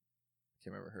 Can't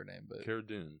remember her name, but Cara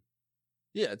Dune.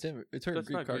 Yeah, it's him. It's her. That's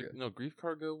Grief Karga. No, Grief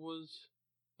Karga was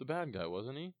the bad guy,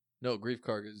 wasn't he? No, Grief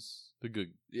Karga's the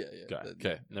good guy.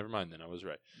 Okay, never mind then. I was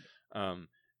right.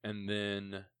 And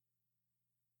then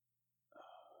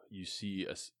you see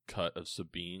a cut of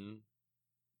Sabine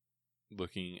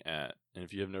looking at, and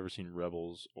if you have never seen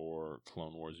Rebels or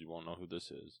Clone Wars, you won't know who this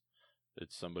is.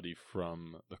 It's somebody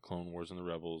from the Clone Wars and the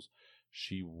Rebels.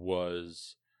 She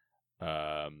was,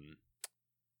 I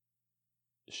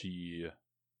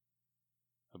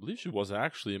believe she was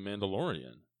actually a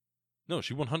Mandalorian. No,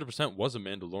 she 100% was a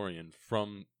Mandalorian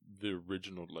from the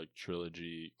original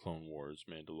trilogy Clone Wars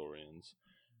Mandalorians.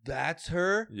 That's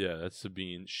her? Yeah, that's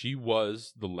Sabine. She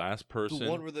was the last person. The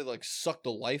one where they sucked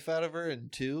the life out of her in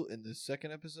the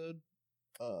second episode?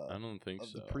 I don't think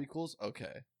so. The prequels?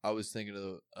 Okay. I was thinking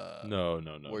of No.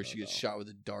 Where she gets shot with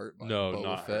a dart by Boba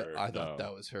not Fett. Her. I thought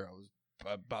that was her. I was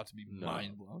about to be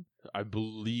mind blown. I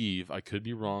believe, I could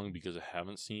be wrong because I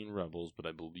haven't seen Rebels, but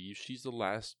I believe she's the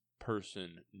last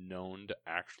person known to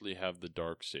actually have the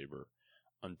Darksaber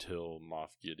until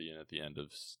Moff Gideon at the end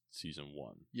of season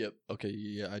 1. Yep. Okay.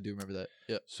 Yeah, I do remember that.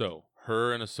 Yep. So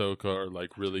her and Ahsoka are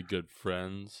really good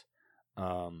friends.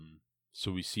 So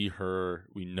we see her.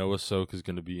 We know Ahsoka's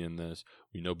going to be in this.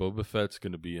 We know Boba Fett's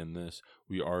going to be in this.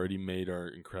 We already made our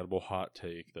incredible hot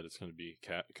take that it's going to be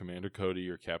Commander Cody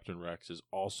or Captain Rex is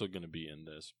also going to be in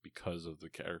this because of the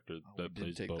character that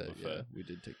plays Boba Fett. Yeah, we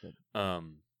did take that.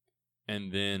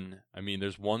 And then,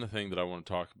 there's one thing that I want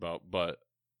to talk about,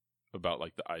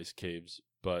 about the ice caves,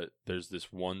 but there's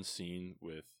this one scene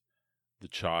with the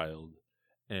child,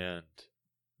 and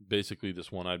basically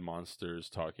this one-eyed monster is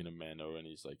talking to Mando, and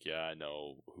he's like, yeah, I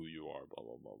know who you are, blah,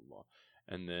 blah, blah, blah.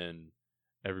 And then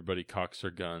everybody cocks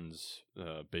their guns.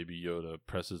 Baby Yoda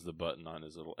presses the button on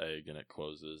his little egg, and it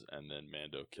closes, and then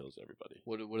Mando kills everybody.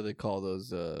 What do they call those,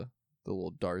 the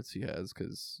little darts he has?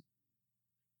 Because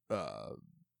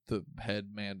the head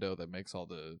Mando that makes all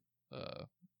the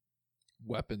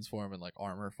weapons for him and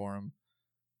armor for him,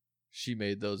 she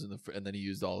made those and then he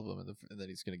used all of them and then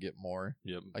he's gonna get more.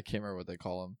 Yep. I can't remember what they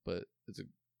call them, but it's a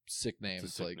sick name.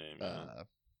 It's a sick name, yeah.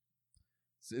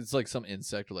 It's like some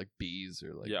insect or bees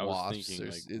or wasps. I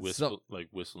was thinking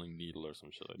whistling needle or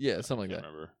some shit like that. Yeah, something like that.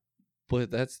 Remember. But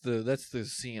that's the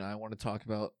scene I want to talk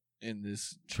about in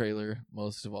this trailer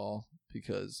most of all,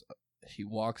 because he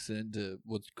walks into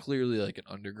what's clearly an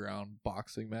underground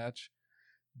boxing match.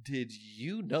 Did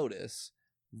you notice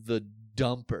the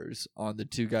dumpers on the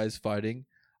two guys fighting?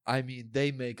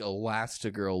 They make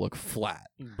Elastigirl look flat.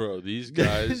 Bro, these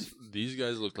guys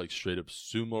look like straight up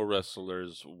sumo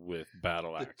wrestlers with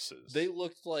battle axes. They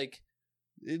looked like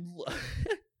it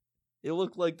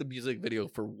looked like the music video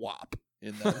for WAP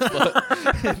in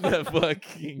that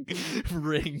fucking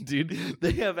ring, dude.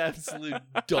 They have absolute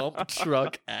dump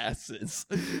truck asses.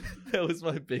 That was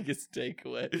my biggest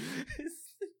takeaway.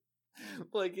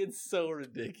 It's so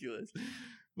ridiculous.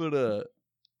 But oh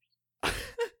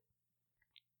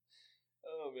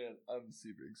man, I'm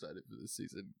super excited for this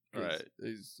season. All right.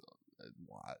 There's a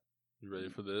lot. You ready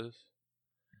for this?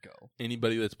 Go.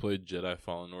 Anybody that's played Jedi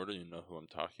Fallen Order, you know who I'm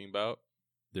talking about.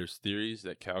 There's theories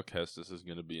that Cal Kestis is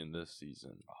going to be in this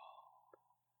season.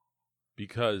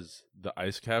 Because the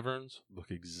ice caverns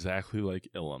look exactly like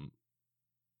Ilum.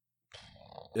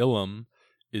 Ilum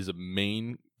is a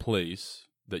main place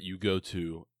that you go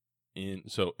to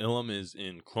so Ilum is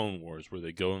in Clone Wars, where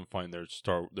they go and find their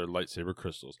lightsaber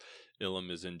crystals. Ilum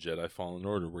is in Jedi Fallen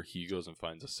Order, where he goes and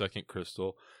finds a second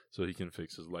crystal so he can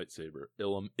fix his lightsaber.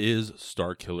 Ilum is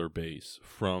Starkiller Base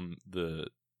from the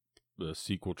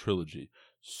sequel trilogy.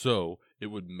 So it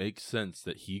would make sense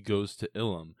that he goes to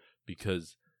Ilum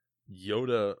because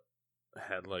Yoda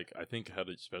had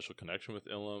a special connection with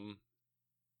Ilum.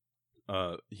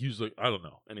 He was like, I don't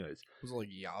know. Anyways, Was it like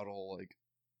Yaddle, like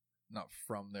not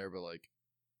from there, but like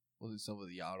was it some of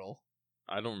the Yaddle?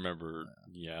 I don't remember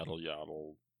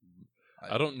Yaddle.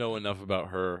 I don't know enough about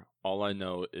her. All I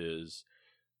know is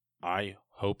I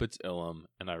hope it's Ilum,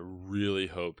 and I really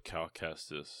hope Cal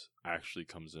Kestis actually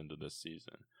comes into this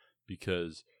season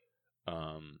because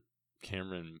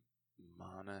Cameron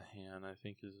Monaghan, I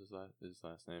think is his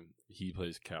last name. He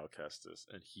plays Cal Kestis,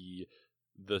 and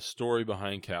the story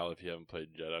behind Cal, if you haven't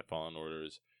played Jedi Fallen Order,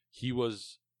 is he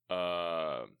was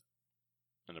an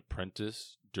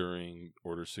apprentice during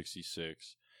Order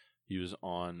 66. He was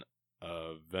on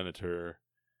Venator,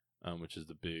 which is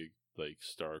the big like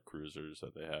star cruisers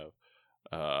that they have.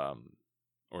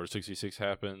 Order 66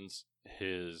 happens.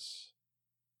 His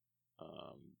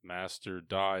master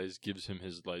dies, gives him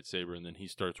his lightsaber, and then he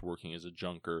starts working as a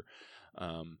junker.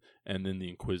 And then the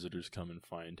Inquisitors come and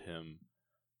find him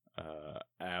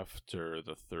after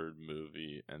the third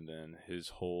movie, and then his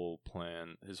whole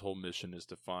mission is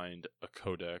to find a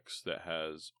codex that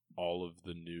has all of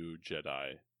the new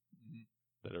Jedi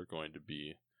that are going to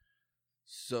be.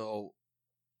 So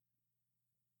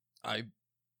I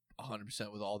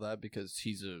 100% with all that because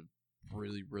he's a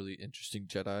really, really interesting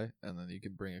Jedi, and then you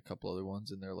can bring a couple other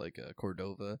ones in there like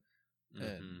Cordova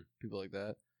and people like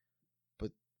that.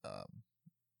 But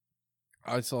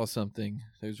I saw something.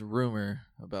 There's a rumor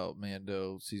about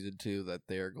Mando season 2 that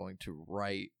they are going to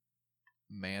write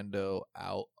Mando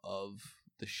out of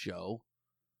the show.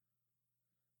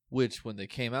 Which, when they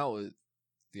came out with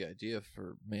the idea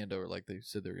for Mando, or like they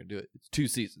said they were going to do it, it's 2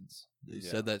 seasons. They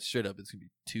said that straight up. It's going to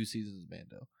be 2 seasons of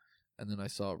Mando. And then I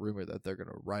saw a rumor that they're going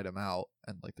to write him out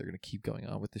and like they're going to keep going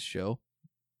on with the show.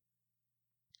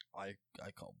 I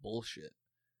call bullshit.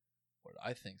 What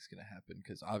I think is going to happen,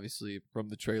 because obviously from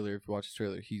the trailer, if you watch the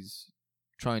trailer, he's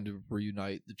trying to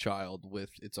reunite the child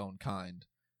with its own kind.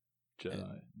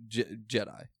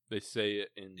 Jedi. They say it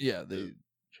in the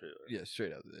trailer. Yeah,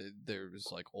 straight up.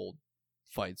 There's like old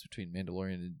fights between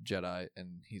Mandalorian and Jedi,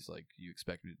 and he's like, you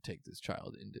expect me to take this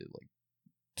child into like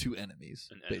 2 enemies.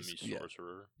 An enemy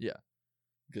sorcerer. Yeah.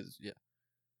 Because, yeah.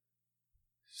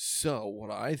 So,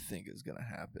 what I think is going to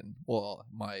happen, well,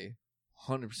 my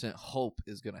 100% hope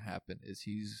is going to happen, is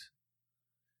he's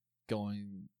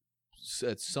going,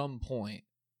 at some point,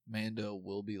 Mando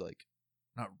will be like,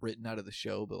 not written out of the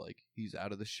show, but like, he's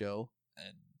out of the show,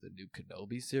 and the new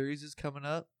Kenobi series is coming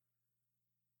up.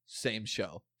 Same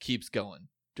show. Keeps going.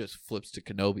 Just flips to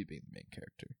Kenobi being the main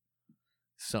character.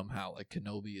 Somehow, like,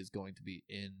 Kenobi is going to be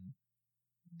in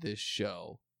this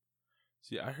show.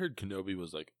 See, I heard Kenobi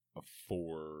was like a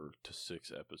 4 to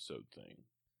 6 episode thing.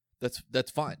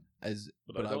 That's fine.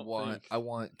 But I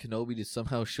want Kenobi to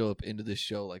somehow show up into this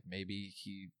show. Like maybe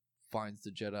he finds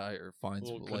the Jedi or finds.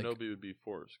 Well, Kenobi would be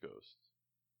Force Ghost.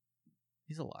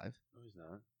 He's alive. No, he's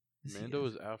not. Mando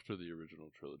is after the original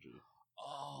trilogy.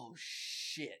 Oh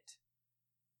shit!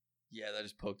 Yeah, that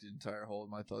just poked an entire hole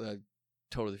in my thought. I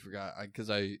totally forgot.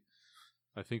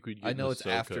 I think we'd. I know it's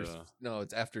after. No,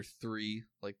 it's after 3,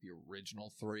 like the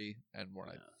original 3. And when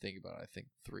I think about it, I think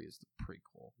 3 is the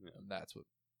prequel, and that's what.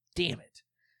 Damn it!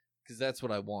 Because that's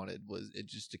what I wanted, was it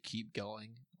just to keep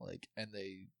going, like, and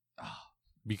they.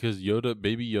 Because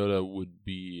Baby Yoda would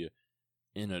be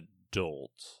an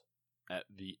adult at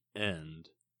the end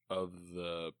of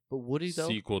the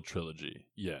sequel trilogy.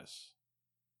 Yes.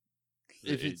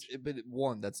 But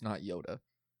one, that's not Yoda.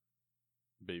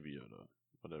 Baby Yoda.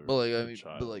 Whatever. But like, I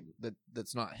mean,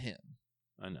 that's not him.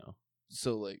 I know.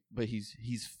 So like, but he's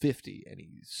 50 and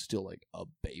he's still like a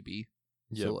baby.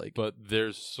 Yeah, so like, but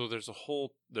there's a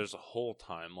whole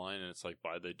timeline, and it's like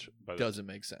doesn't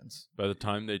make sense. By the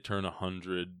time they turn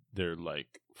 100, they're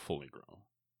like fully grown.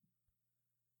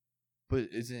 But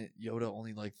isn't Yoda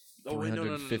only like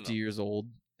 350 years old?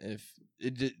 If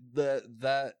it did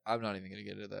that, I'm not even gonna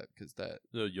get into that because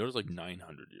Yoda's like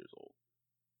 900 years old.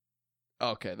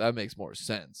 Okay, that makes more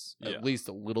sense. Yeah. At least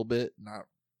a little bit, not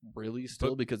really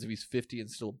still, because if he's 50 and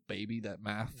still a baby, that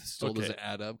math still doesn't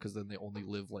add up, because then they only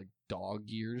live like dog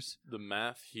years. The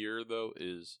math here, though,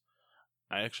 is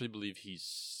I actually believe he's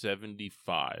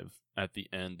 75 at the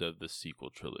end of the sequel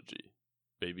trilogy.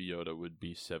 Baby Yoda would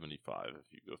be 75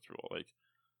 if you go through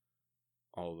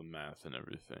all the math and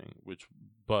everything.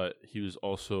 But he was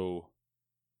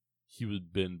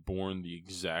been born the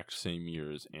exact same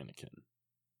year as Anakin.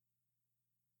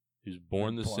 He was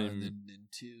born the same in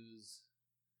 2s.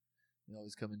 They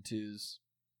always come in 2s.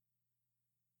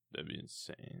 That'd be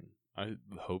insane. I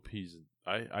hope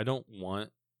I don't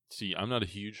want. See, I'm not a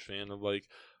huge fan of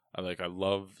I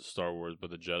love Star Wars,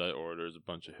 but the Jedi Order is a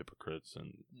bunch of hypocrites,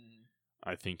 and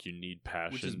I think you need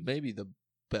passion. Which is maybe the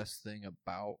best thing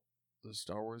about the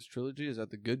Star Wars trilogy is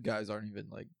that the good guys aren't even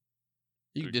like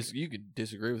you can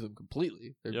disagree with them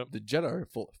completely. Yep. The Jedi are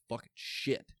full of fucking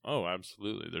shit. Oh,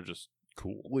 absolutely. They're just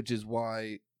cool. Which is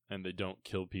why and they don't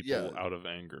kill people out of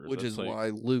anger. Which is why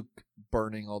Luke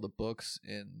burning all the books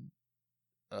in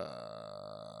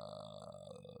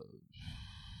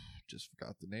just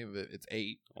forgot the name of it. It's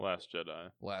 8. Last Jedi.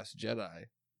 Last Jedi.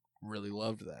 Really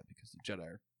loved that because the Jedi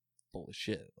are full of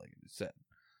shit, like you said.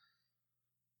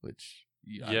 Which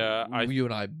you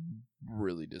and I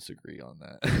really disagree on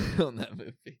that on that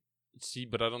movie. See,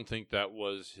 but I don't think that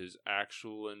was his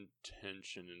actual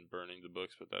intention in burning the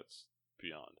books, but that's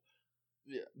beyond.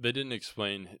 Yeah. They didn't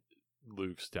explain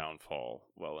Luke's downfall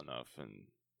well enough, and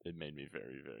it made me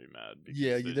very, very mad.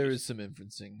 Yeah, there was some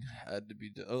inferencing had to be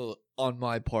done. Oh, on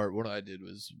my part, what I did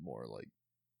was more like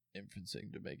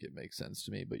inferencing to make it make sense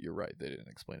to me, but you're right, they didn't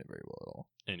explain it very well at all.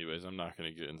 Anyways, I'm not going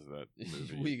to get into that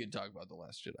movie. We can talk about The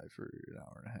Last Jedi for an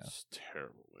hour and a half. It's a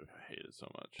terrible movie. I hate it so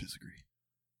much. Disagree.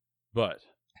 But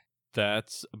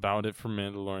that's about it for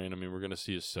Mandalorian. I mean, we're going to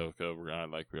see Ahsoka. We're going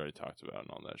to, like we already talked about and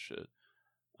all that shit.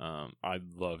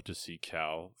 I'd love to see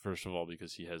Cal, first of all,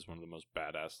 because he has one of the most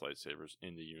badass lightsabers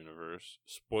in the universe.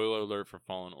 Spoiler alert for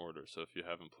Fallen Order, so if you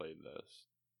haven't played this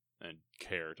and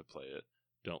care to play it,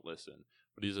 don't listen.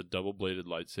 But he's a double-bladed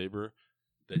lightsaber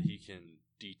that he can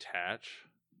detach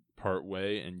part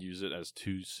way and use it as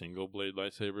 2 single-blade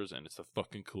lightsabers, and it's the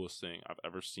fucking coolest thing I've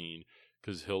ever seen,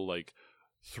 because he'll, like,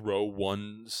 throw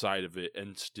one side of it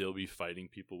and still be fighting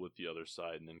people with the other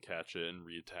side, and then catch it and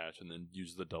reattach, and then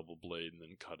use the double blade and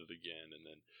then cut it again, and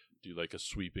then do like a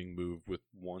sweeping move with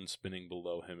one spinning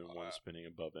below him and one spinning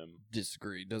above him.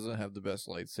 Disagree. Doesn't have the best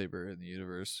lightsaber in the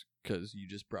universe, because you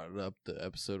just brought it up, the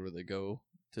episode where they go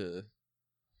to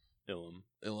Ilum.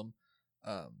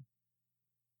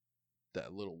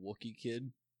 That little Wookiee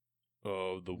kid.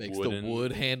 Oh, makes the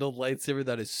wood-handled lightsaber.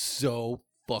 That is so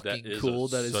fucking cool.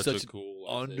 That is such a cool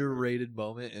underrated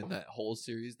moment in that whole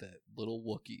series. That little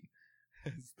Wookiee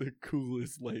has the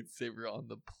coolest lightsaber on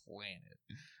the planet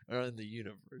or in the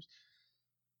universe.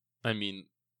 I mean,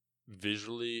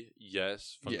 visually,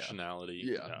 yes.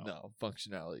 Functionality, no.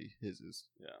 Functionality, his is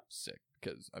sick.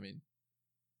 Because I mean,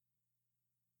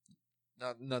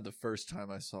 not the first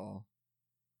time I saw.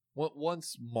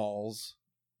 Once Maul's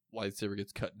lightsaber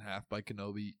gets cut in half by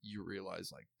Kenobi, you realize,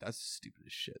 like, that's stupid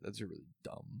as shit. That's a really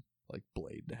dumb, like,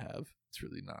 blade to have. It's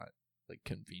really not, like,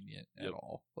 convenient at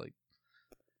all. Like,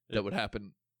 that would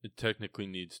happen. It technically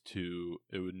needs 2.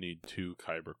 It would need 2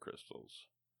 kyber crystals.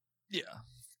 Yeah,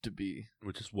 to be.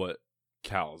 Which is what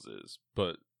Cal's is.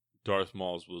 But Darth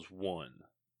Maul's was 1.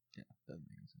 Yeah, that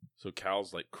makes sense. So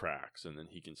Cal's, like, cracks, and then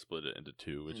he can split it into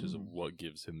 2, which is what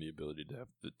gives him the ability to have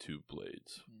the 2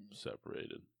 blades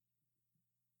separated.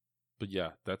 But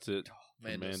yeah, that's it. Oh,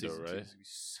 Mando, right? Is gonna be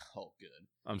so good.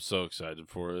 I'm so excited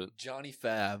for it. Johnny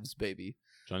Favs, baby.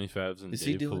 Johnny Favs and Is Dave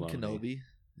he doing Filoni. Kenobi?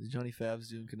 Is Johnny Favs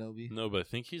doing Kenobi? No, but I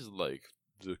think he's like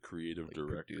the creative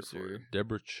director producer. For it.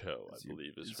 Deborah Cho, I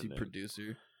believe, is her name.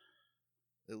 Producer?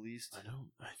 At least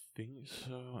I think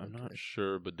so. I'm not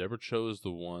sure, but Deborah Cho is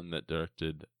the one that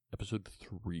directed episode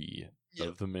 3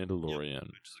 of The Mandalorian,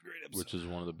 which is a great episode. Which is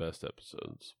one of the best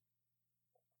episodes.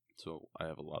 So I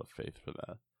have a lot of faith for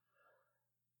that.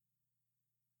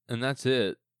 And that's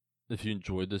it. If you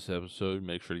enjoyed this episode,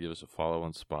 make sure to give us a follow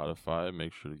on Spotify.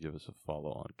 Make sure to give us a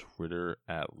follow on Twitter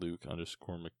at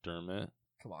Luke_McDermott.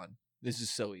 Come on. This is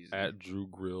so easy. At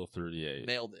DrewGrill38.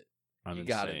 Nailed it. You insane.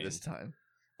 Got it this time.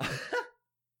 I'm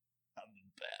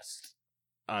the best.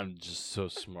 I'm just so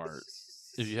smart.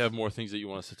 If you have more things that you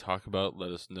want us to talk about,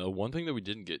 let us know. One thing that we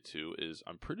didn't get to is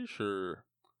I'm pretty sure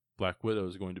Black Widow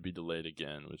is going to be delayed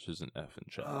again, which is an F in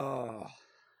chat. Oh.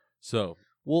 So.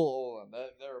 Well, hold on.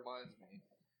 That reminds me.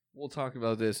 We'll talk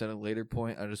about this at a later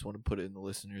point. I just want to put it in the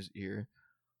listener's ear.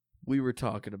 We were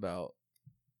talking about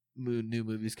new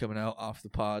movies coming out off the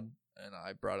pod, and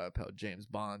I brought up how James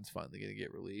Bond's finally going to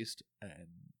get released. And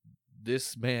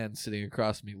this man sitting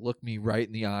across from me looked me right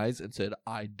in the eyes and said,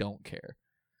 I don't care.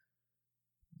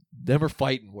 Never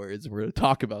fighting words. We're going to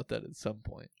talk about that at some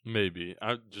point. Maybe.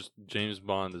 James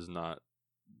Bond is not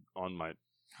on my,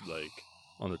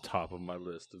 on the top of my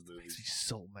list of movies. Makes me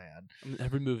so mad. I mean,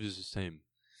 every movie is the same.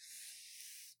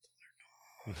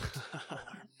 They're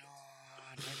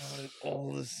not at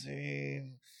all the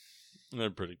same. They're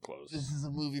pretty close. This is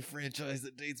a movie franchise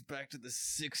that dates back to the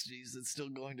 60s that's still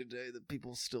going today that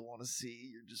people still want to see.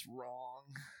 You're just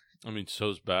wrong. I mean,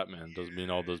 so's Batman. Doesn't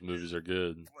mean all those movies are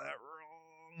good. Flat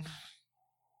wrong.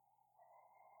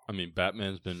 I mean,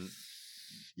 Batman's been...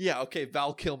 Yeah, okay,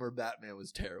 Val Kilmer Batman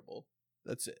was terrible.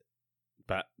 That's it.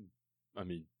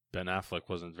 Ben Affleck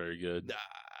wasn't very good. Nah,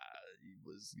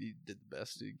 he did the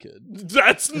best he could.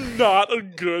 That's not a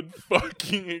good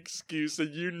fucking excuse,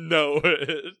 and you know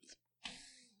it.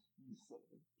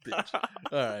 Bitch. All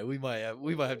right, we might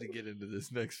have to get into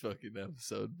this next fucking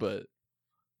episode, but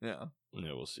yeah,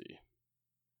 Yeah, we'll see.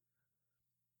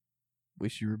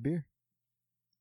 wish you were a beer.